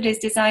 CrossFit is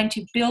designed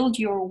to build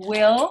your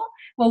will.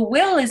 Well,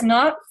 will is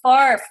not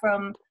far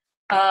from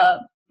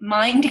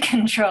mind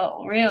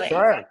control, really.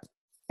 Sure.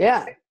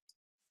 Yeah.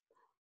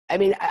 I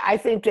mean, I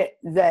think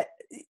that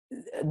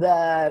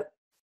the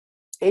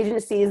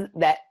agencies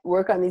that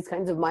work on these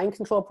kinds of mind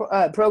control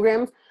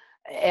programs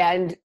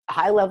and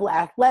high-level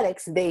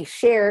athletics, they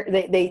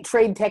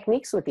trade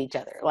techniques with each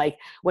other. Like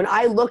when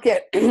I look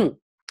at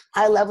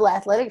high-level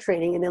athletic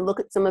training and then look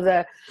at some of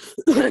the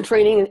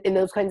training in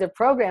those kinds of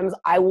programs,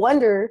 I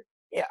wonder,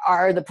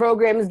 are the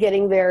programs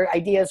getting their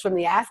ideas from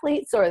the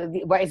athletes, or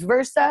vice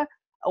versa?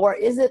 Or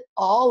is it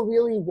all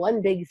really one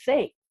big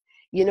thing?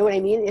 You know what I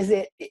mean?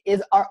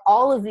 Are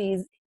all of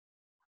these,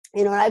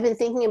 and I've been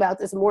thinking about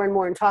this more and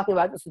more and talking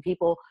about this with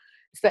people,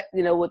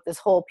 with this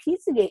whole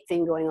Pizzagate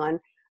thing going on,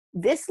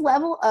 this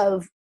level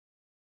of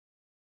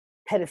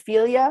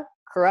pedophilia,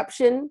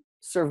 corruption,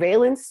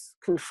 surveillance,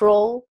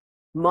 control,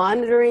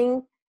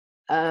 monitoring,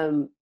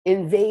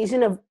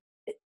 invasion of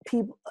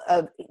people,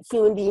 of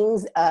human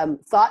beings,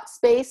 thought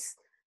space,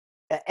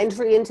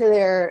 entry into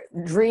their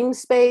dream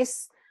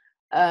space,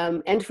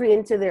 entry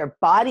into their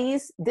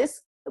bodies.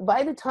 This,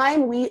 by the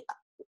time we,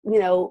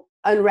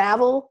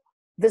 unravel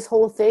this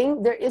whole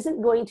thing, there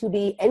isn't going to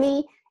be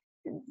any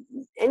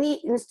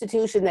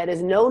institution that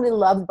is known and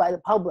loved by the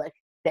public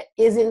that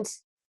isn't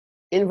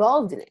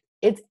involved in it.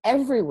 It's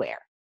everywhere.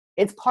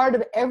 It's part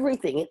of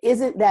everything. It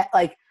isn't that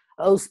like,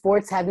 oh,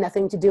 sports have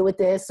nothing to do with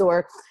this,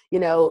 or,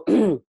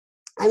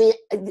 I mean,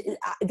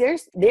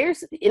 there's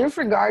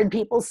InfraGard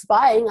people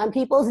spying on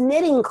people's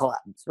knitting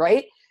clubs,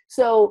 right?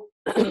 So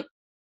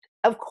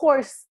of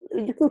course,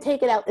 you can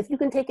take it out. If you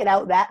can take it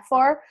out that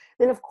far,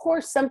 then of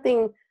course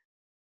something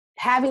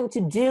having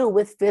to do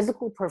with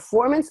physical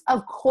performance,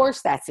 of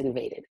course that's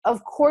invaded.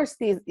 Of course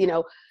these,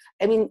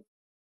 I mean,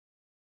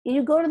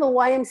 you go to the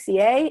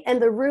YMCA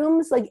and the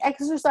rooms, like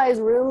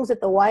exercise rooms at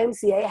the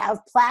YMCA,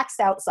 have plaques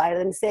outside of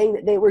them saying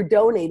that they were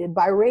donated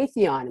by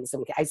Raytheon in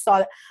some case.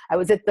 I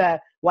was at the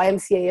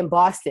YMCA in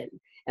Boston,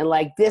 and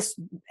like this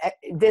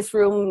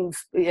room,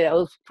 we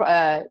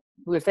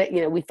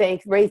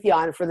thank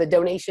Raytheon for the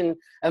donation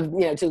of,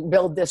 to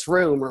build this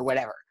room or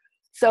whatever.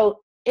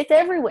 So it's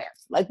everywhere.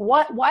 Like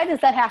why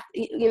does that have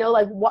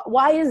to,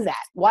 why is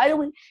that? Why do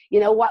we,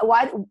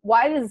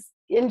 why does,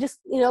 and just,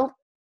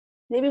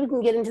 maybe we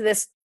can get into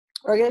this.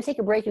 We're going to take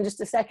a break in just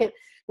a second.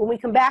 When we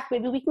come back,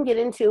 maybe we can get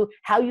into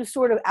how you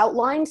sort of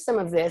outlined some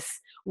of this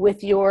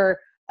with your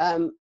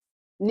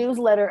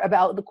newsletter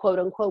about the quote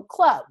unquote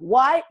club.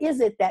 Why is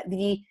it that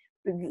the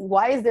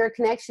Why is there a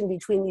connection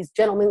between these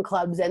gentlemen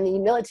clubs and the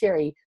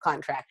military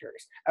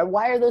contractors? Or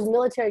why are those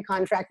military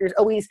contractors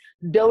always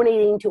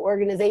donating to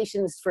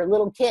organizations for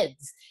little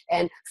kids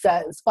and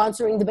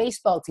sponsoring the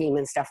baseball team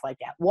and stuff like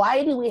that?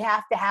 Why do we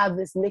have to have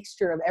this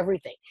mixture of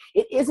everything?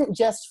 It isn't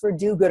just for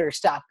do-gooder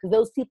stuff, because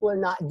those people are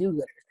not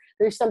do-gooders.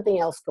 There's something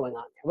else going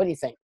on there. What do you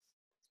think?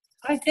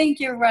 I think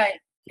you're right.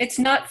 It's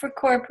not for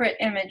corporate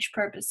image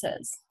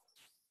purposes.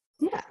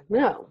 Yeah,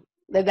 no.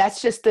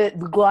 That's just the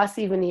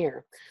glossy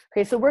veneer.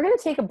 Okay, so we're going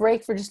to take a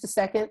break for just a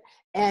second.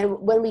 And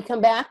when we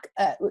come back,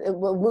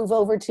 we'll move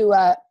over to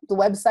the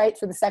website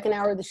for the second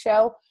hour of the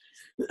show.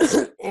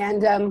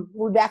 And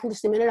we'll be back in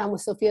just a minute. I'm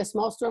with Sofia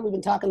Smallstorm. We've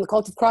been talking the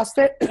cult of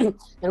CrossFit.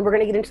 And we're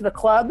going to get into the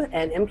club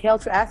and MK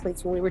Ultra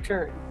athletes when we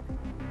return.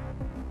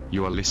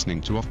 You are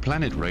listening to Off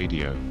Planet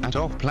Radio at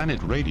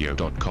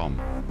offplanetradio.com.